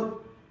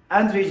global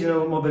and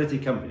regional mobility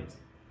companies.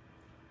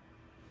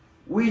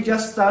 We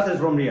just started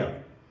from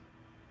Riyadh.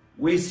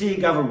 We see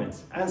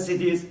governments and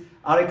cities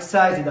are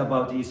excited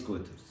about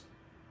e-scooters.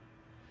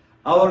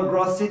 Our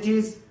growth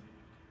cities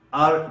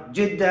are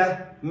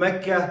Jeddah,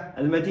 Mecca,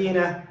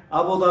 Al-Madinah,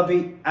 Abu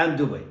Dhabi, and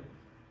Dubai.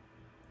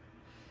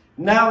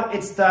 Now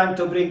it's time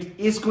to bring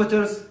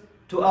e-scooters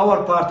to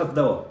our part of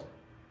the world.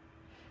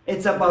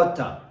 It's about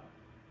time.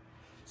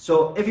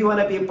 So if you want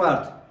to be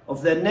part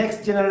of the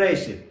next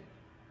generation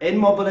in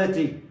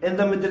mobility in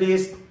the Middle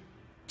East,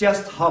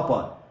 just hop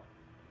on.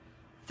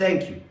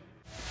 Thank you.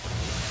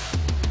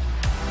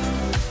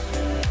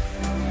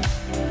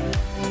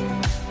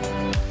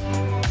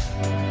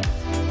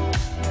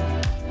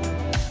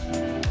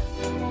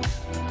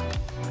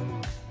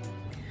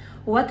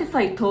 What if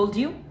I told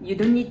you you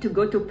don't need to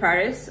go to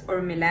Paris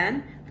or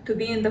Milan to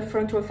be in the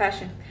front row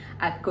fashion?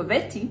 At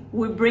Covetti,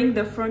 we bring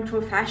the front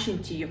row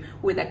fashion to you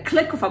with a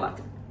click of a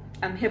button.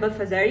 I'm Hiba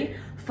Fazari,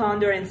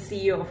 founder and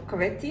CEO of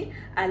Covetti,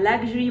 a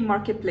luxury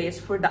marketplace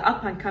for the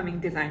up-and-coming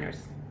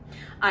designers.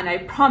 And I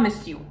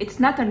promise you, it's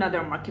not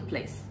another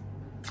marketplace.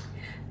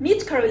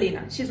 Meet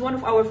Carolina. She's one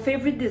of our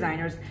favorite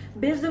designers.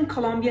 Based in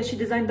Colombia, she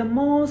designed the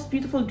most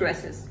beautiful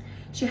dresses.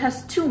 She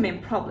has two main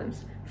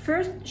problems.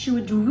 First, she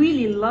would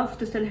really love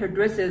to sell her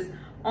dresses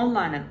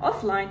online and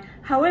offline.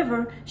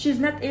 However, she's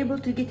not able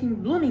to get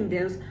in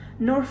Bloomingdale's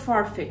nor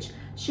Farfetch.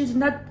 She's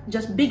not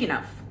just big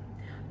enough.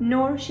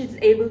 Nor she's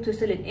able to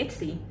sell in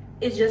Etsy.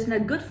 It's just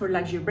not good for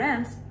luxury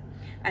brands.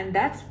 And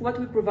that's what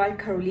we provide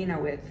Carolina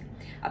with,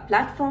 a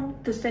platform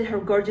to sell her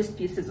gorgeous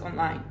pieces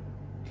online.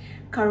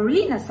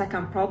 Carolina's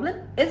second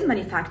problem is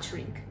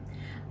manufacturing.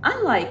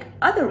 Unlike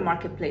other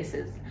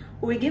marketplaces,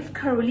 we give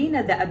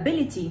Carolina the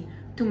ability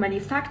to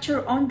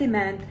manufacture on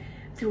demand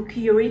through a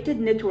curated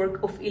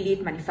network of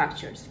elite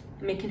manufacturers,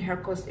 making her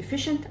cost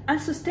efficient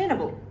and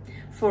sustainable.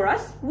 For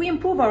us, we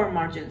improve our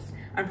margins,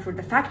 and for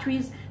the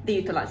factories, they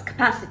utilize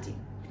capacity.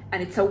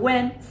 And it's a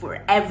win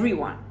for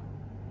everyone.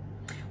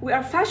 We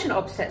are fashion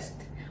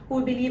obsessed.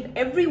 We believe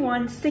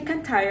everyone's sick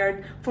and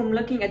tired from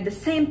looking at the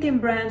same 10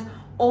 brands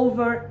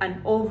over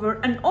and over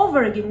and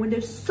over again when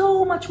there's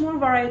so much more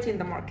variety in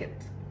the market.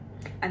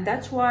 And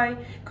that's why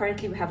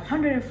currently we have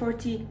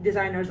 140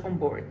 designers on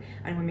board,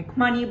 and we make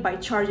money by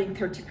charging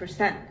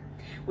 30%.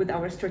 With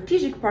our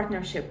strategic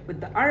partnership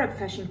with the Arab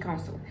Fashion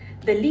Council,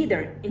 the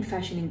leader in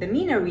fashion in the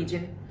MENA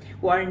region,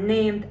 we are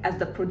named as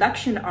the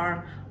production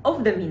arm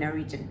of the MENA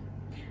region.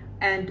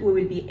 And we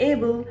will be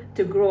able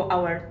to grow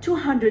our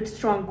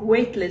 200-strong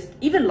waitlist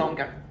even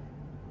longer.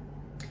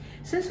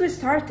 Since we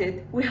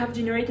started, we have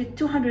generated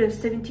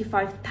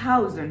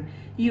 $275,000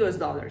 US,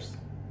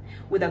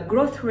 with a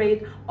growth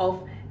rate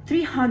of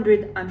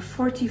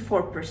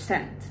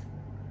 344%.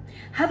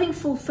 Having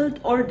fulfilled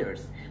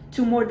orders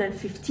to more than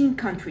 15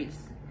 countries,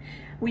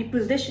 we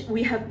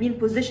have been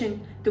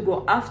positioned to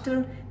go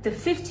after the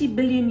 $50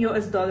 billion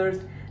US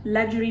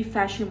luxury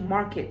fashion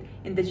market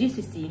in the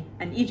GCC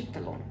and Egypt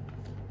alone,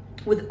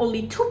 with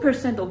only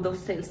 2% of those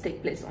sales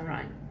take place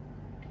online.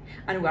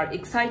 And we are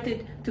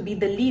excited to be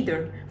the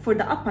leader for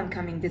the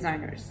up-and-coming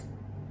designers.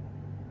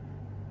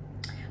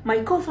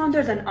 My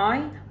co-founders and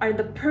I are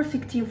the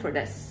perfect team for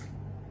this.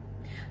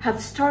 Have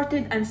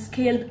started and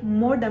scaled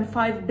more than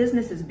 5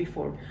 businesses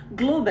before,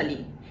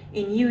 globally,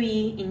 in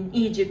UAE, in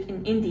Egypt,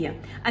 in India,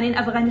 and in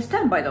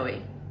Afghanistan, by the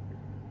way,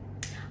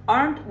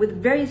 armed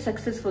with very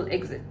successful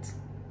exits.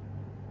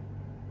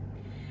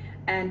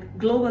 And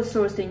global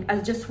sourcing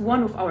as just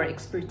one of our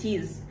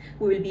expertise,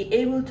 we will be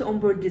able to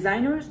onboard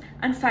designers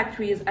and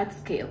factories at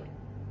scale.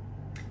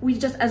 We're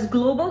just as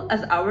global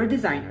as our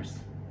designers.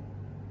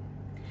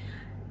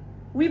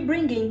 We're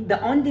bringing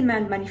the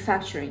on-demand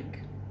manufacturing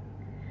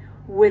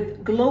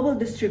with global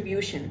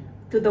distribution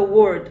to the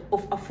world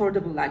of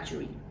affordable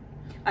luxury.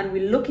 And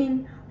we're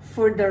looking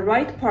for the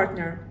right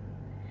partner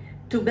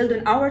to build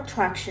on our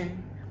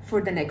traction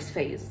for the next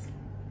phase.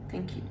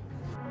 Thank you.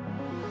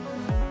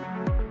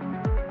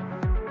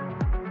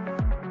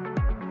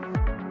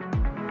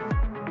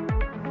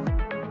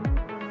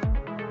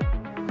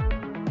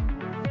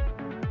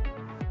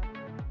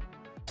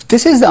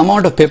 This is the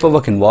amount of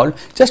paperwork involved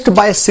just to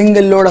buy a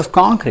single load of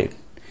concrete.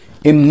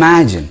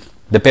 Imagine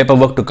the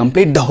paperwork to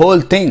complete the whole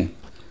thing.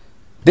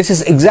 This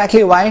is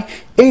exactly why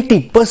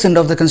 80%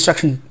 of the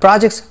construction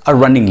projects are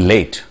running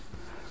late,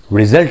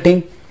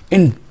 resulting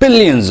in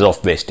billions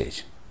of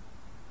wastage.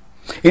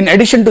 In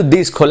addition to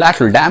these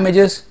collateral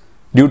damages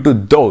due to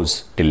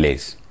those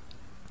delays.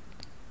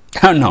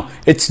 Oh no,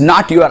 it's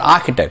not your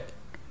architect,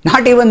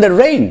 not even the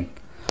rain,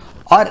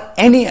 or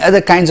any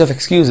other kinds of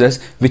excuses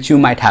which you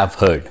might have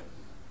heard.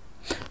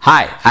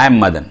 Hi, I am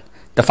Madan,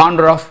 the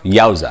founder of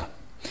Yauza.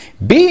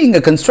 Being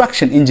a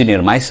construction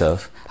engineer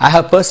myself, I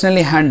have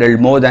personally handled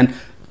more than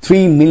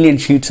 3 million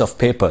sheets of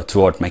paper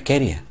throughout my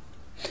career.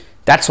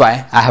 That's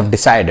why I have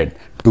decided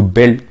to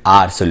build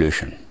our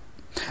solution.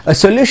 A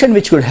solution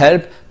which could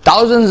help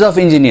thousands of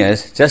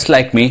engineers just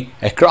like me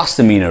across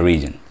the MENA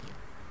region.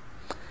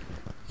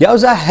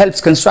 Yauza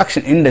helps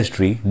construction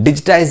industry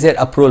digitize their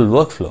approval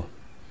workflow,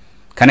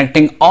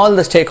 connecting all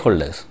the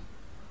stakeholders,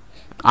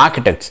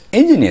 architects,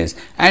 engineers,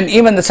 and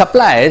even the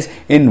suppliers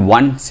in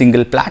one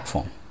single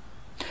platform.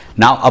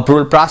 Now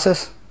approval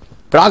process,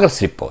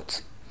 progress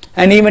reports,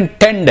 and even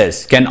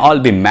tenders can all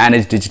be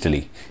managed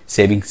digitally,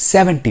 saving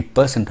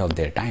 70% of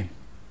their time.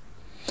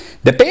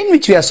 The pain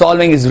which we are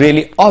solving is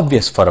really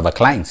obvious for our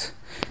clients.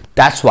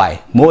 That's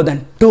why more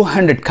than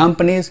 200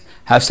 companies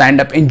have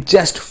signed up in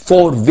just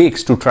 4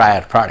 weeks to try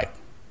our product.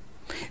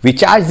 We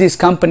charge these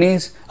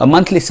companies a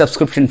monthly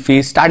subscription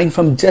fee starting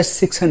from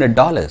just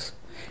 $600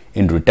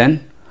 in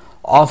return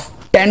of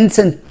tens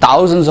and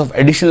thousands of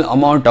additional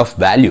amount of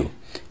value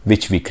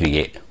which we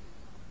create.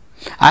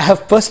 I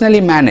have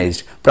personally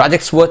managed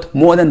projects worth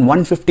more than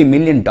 $150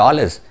 million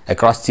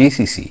across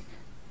GCC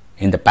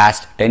in the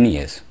past 10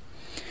 years.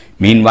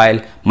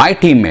 Meanwhile, my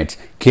teammates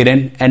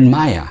Kiran and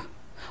Maya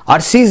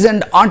are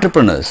seasoned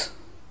entrepreneurs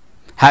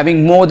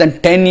having more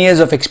than 10 years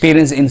of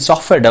experience in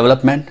software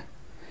development,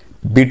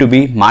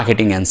 B2B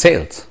marketing and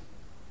sales.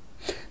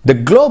 The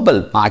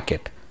global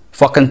market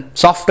for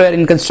software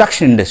in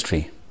construction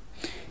industry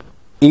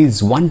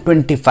is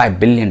 $125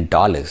 billion.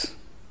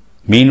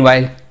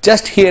 Meanwhile,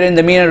 just here in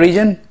the MENA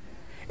region,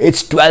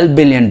 it's $12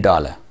 billion.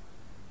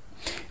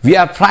 We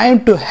are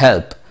trying to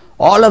help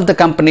all of the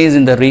companies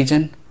in the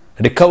region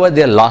recover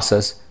their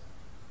losses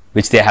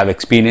which they have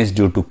experienced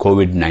due to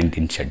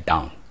COVID-19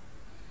 shutdown.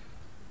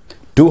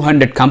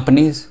 200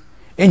 companies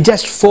in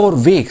just 4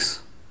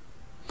 weeks,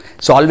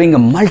 solving a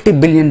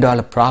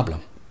multi-billion-dollar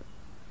problem,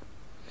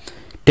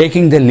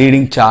 taking the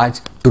leading charge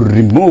to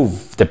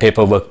remove the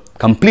paperwork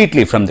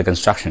completely from the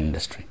construction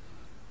industry.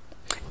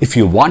 If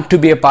you want to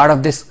be a part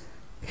of this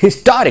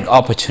historic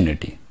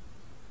opportunity,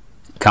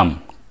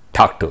 come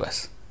talk to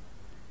us.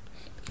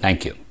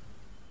 Thank you.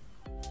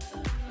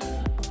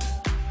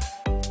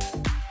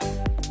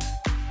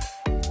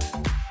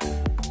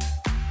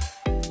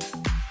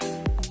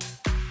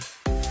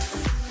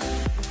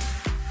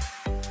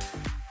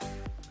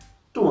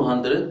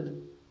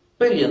 $200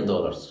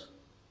 billion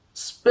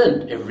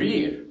spent every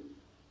year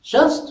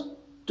just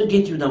to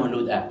get you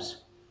download apps.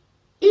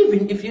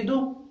 Even if you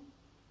do,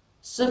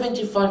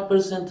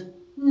 75%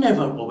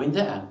 never open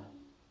the app.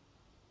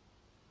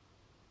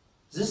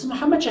 This is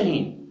Muhammad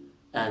Shaheen,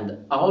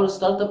 and our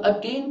startup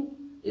AppGain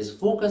is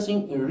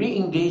focusing on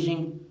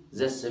re-engaging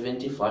the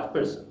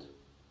 75%.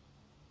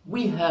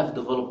 We have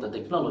developed a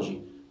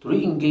technology to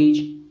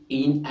re-engage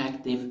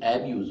inactive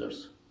app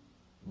users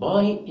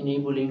by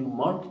enabling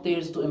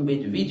marketers to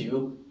embed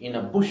video in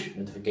a push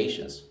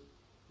notifications.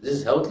 This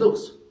is how it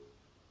looks.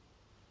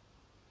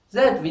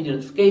 That video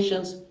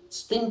notifications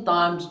is 10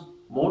 times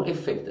more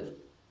effective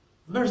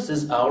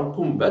versus our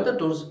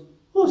competitors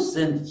who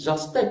send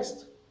just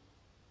text.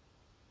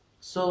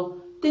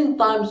 So 10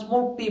 times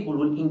more people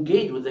will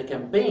engage with the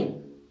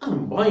campaign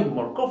and buying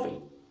more coffee.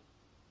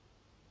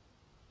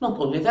 Not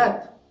only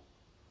that,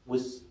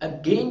 with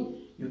AppGain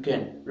you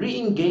can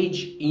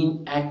re-engage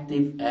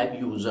inactive app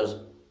users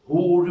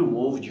who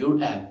removed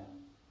your app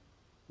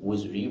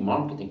with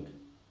remarketing.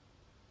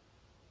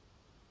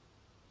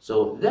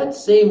 So that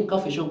same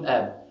coffee shop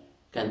app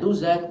can do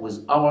that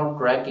with our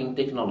tracking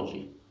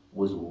technology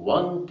with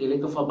one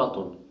click of a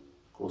button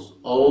across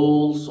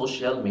all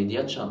social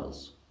media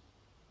channels.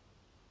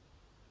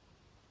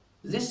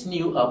 This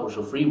new approach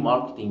of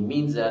remarketing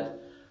means that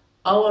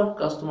our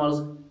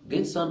customers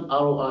get an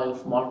ROI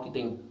of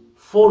marketing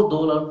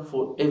 $4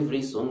 for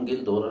every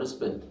single dollar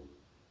spent.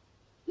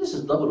 This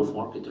is double of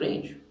market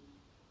range.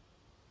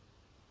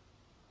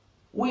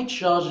 We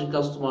charge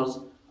customers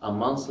a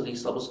monthly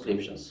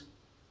subscriptions,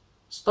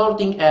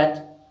 starting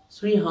at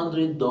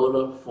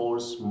 $300 for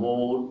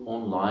small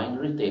online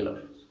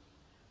retailers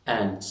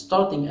and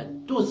starting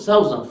at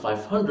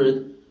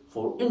 $2,500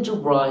 for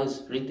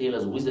enterprise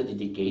retailers with a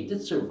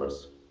dedicated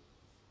servers.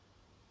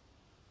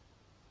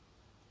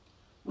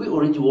 We're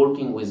already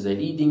working with the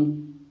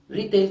leading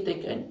retail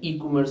tech and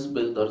e-commerce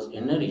builders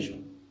in the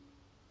region.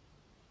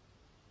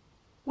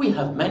 We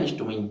have managed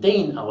to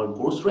maintain our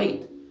growth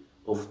rate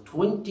of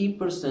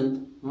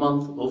 20%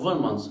 month over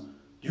month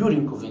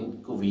during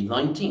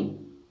COVID-19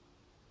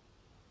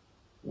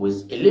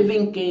 with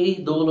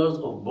 $11K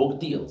of book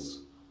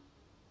deals.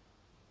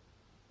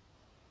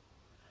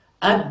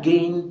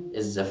 AppGain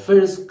is the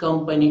first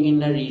company in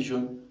the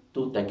region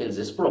to tackle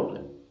this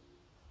problem,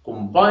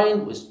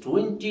 combined with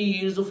 20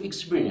 years of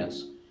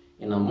experience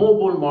in a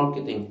mobile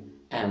marketing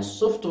and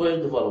software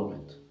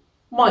development.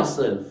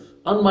 Myself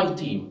and my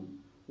team,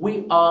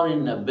 we are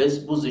in the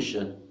best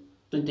position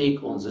to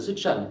take on this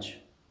challenge.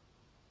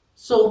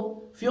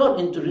 So, if you are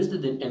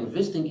interested in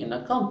investing in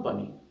a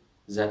company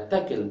that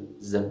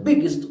tackles the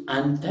biggest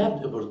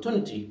untapped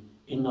opportunity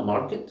in the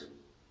market,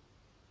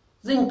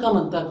 then come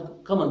and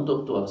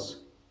talk to us.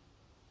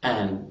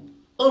 And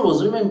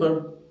always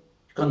remember,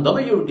 you can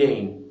double your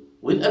gain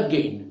with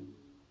AppGain.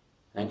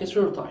 Thank you for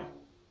your time.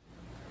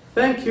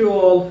 Thank you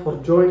all for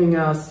joining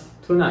us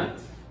tonight.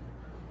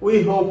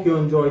 We hope you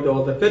enjoyed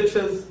all the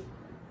pitches.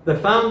 The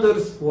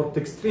founders worked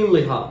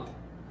extremely hard,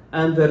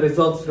 and the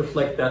results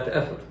reflect that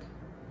effort.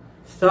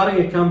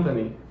 Starting a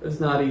company is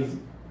not easy,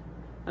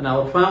 and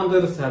our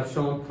founders have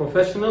shown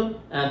professional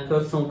and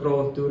personal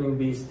growth during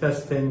these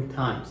testing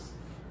times.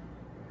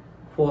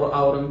 For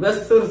our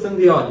investors in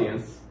the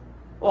audience,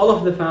 all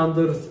of the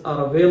founders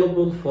are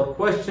available for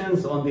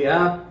questions on the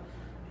app.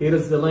 Here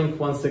is the link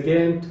once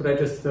again to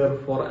register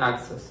for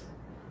access.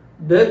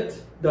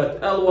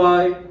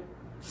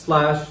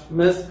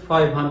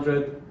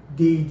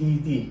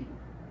 bit.ly/Misk500DDD.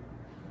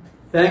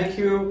 Thank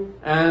you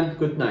and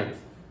good night.